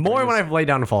 More when I've laid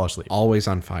down to fall asleep. Always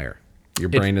on fire. Your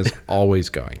brain is always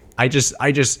going. I just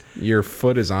Your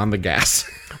foot is on the gas.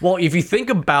 well, if you think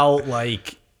about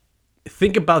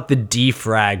the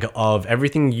defrag of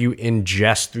everything you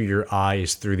ingest through your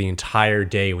eyes through the entire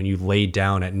day when you lay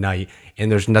down at night and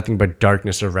there's nothing but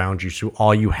darkness around you. So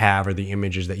all you have are the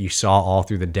images that you saw all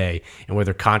through the day. And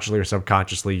whether consciously or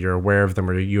subconsciously, you're aware of them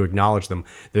or you acknowledge them.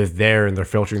 They're there and they're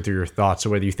filtering through your thoughts. So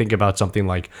whether you think about something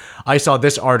like, I saw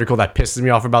this article that pisses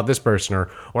me off about this person,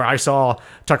 or I saw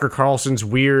Tucker Carlson's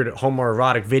weird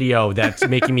homoerotic video that's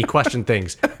making me question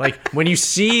things. Like when you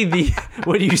see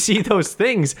those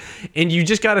things, and you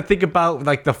just got to think about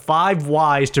like the 5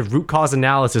 whys to root cause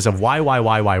analysis of why,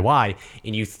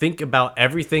 and you think about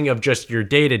everything of just your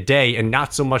day to day and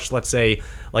not so much, let's say,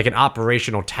 like an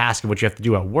operational task of what you have to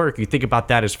do at work. You think about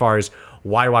that as far as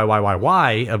why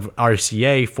of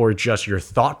RCA for just your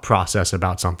thought process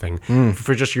about something,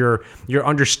 for just your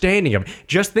understanding of it.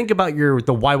 Just think about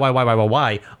the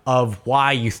why of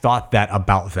why you thought that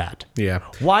about that. Yeah.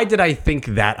 Why did I think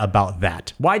that about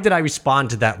that? Why did I respond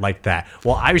to that like that?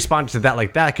 Well, I responded to that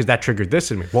like that because that triggered this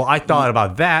in me. Well, I thought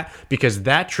about that because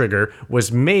that trigger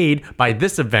was made by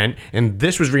this event and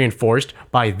this was reinforced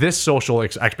by this social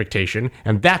expectation,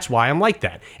 and that's why I'm like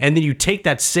that. And then you take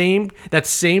that same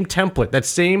template, that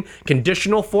same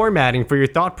conditional formatting for your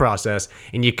thought process,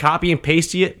 and you copy and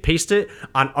paste it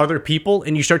on other people,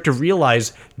 and you start to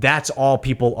realize that's all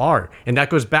people are. And that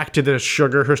goes back to the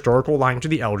sugar historical line to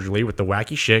the elderly with the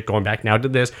wacky shit, going back now to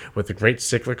this with the great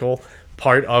cyclical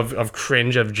part of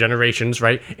cringe of generations,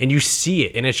 right? And you see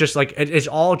it, and it's just like, it's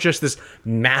all just this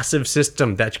massive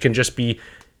system that can just be,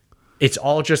 it's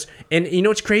all just, and you know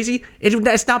what's crazy?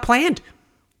 It's not planned.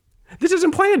 This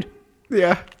isn't planned.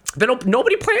 Yeah.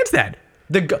 Nobody plans that.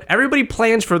 Everybody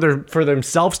plans for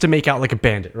themselves to make out like a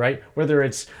bandit, right? Whether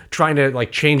it's trying to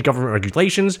like change government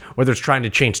regulations, whether it's trying to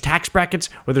change tax brackets,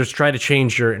 whether it's trying to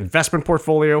change your investment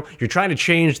portfolio, you're trying to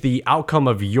change the outcome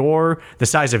of the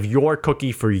size of your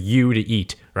cookie for you to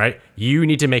eat, right? You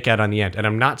need to make out on the end. And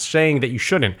I'm not saying that you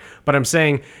shouldn't, but I'm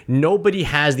saying nobody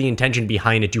has the intention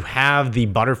behind it to have the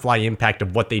butterfly impact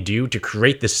of what they do to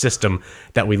create the system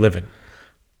that we live in.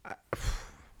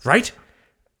 Right?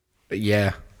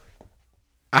 Yeah.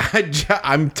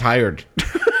 I'm tired.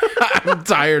 I'm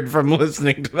tired from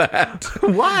listening to that.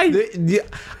 Why?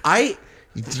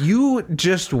 You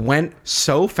just went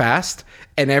so fast,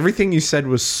 and everything you said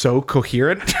was so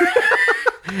coherent.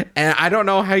 And I don't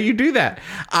know how you do that.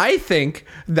 I think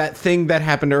that thing that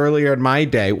happened earlier in my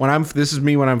day, this is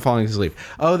me when I'm falling asleep.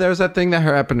 Oh, there's that thing that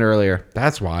happened earlier.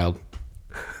 That's wild.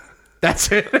 That's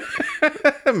it.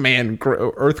 Man,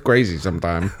 earth crazy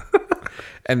sometime.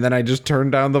 And then I just turn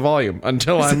down the volume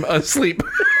until I'm asleep.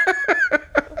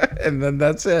 And then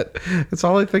that's it. That's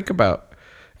all I think about.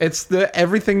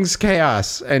 Everything's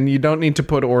chaos, and you don't need to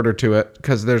put order to it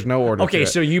because there's no order to it. Okay,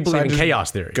 so you believe in chaos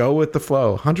theory. Go with the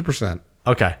flow, 100%.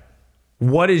 Okay.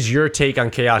 What is your take on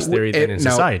chaos theory then in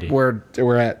society?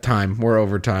 We're at time. We're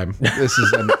over time. This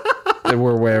is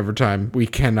we're way over time. We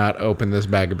cannot open this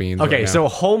bag of beans. Okay, right so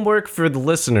homework for the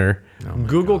listener.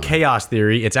 Google chaos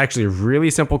theory. It's actually a really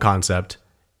simple concept.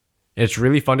 It's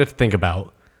really fun to think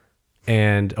about.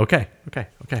 And okay.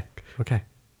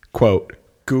 Quote,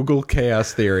 Google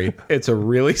chaos theory. It's a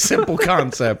really simple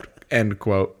concept. End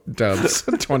quote. Dubs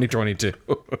 2022.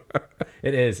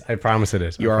 It is. I promise it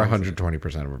is. You are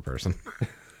 120% of a person.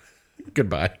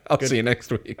 Goodbye. I'll see you next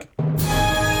week.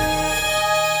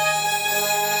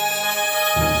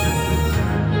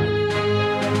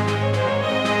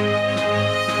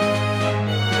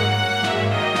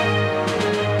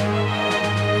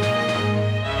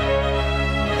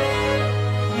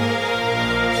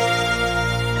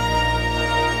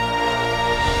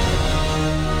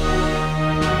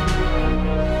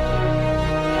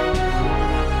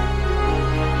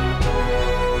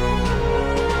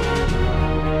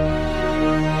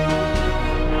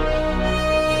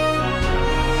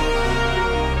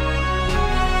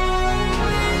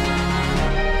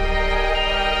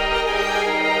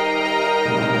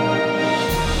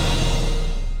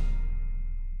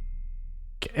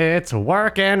 it's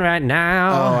working right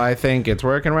now. Oh, I think it's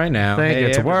working right now. think Hey,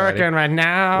 it's everybody. working right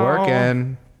now.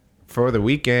 Working for the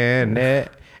weekend.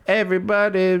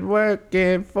 Everybody's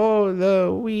working for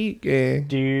the weekend.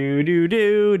 Do do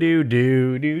do do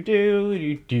do do do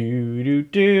do do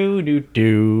do do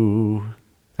do.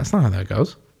 That's not how that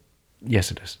goes.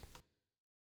 Yes, it is.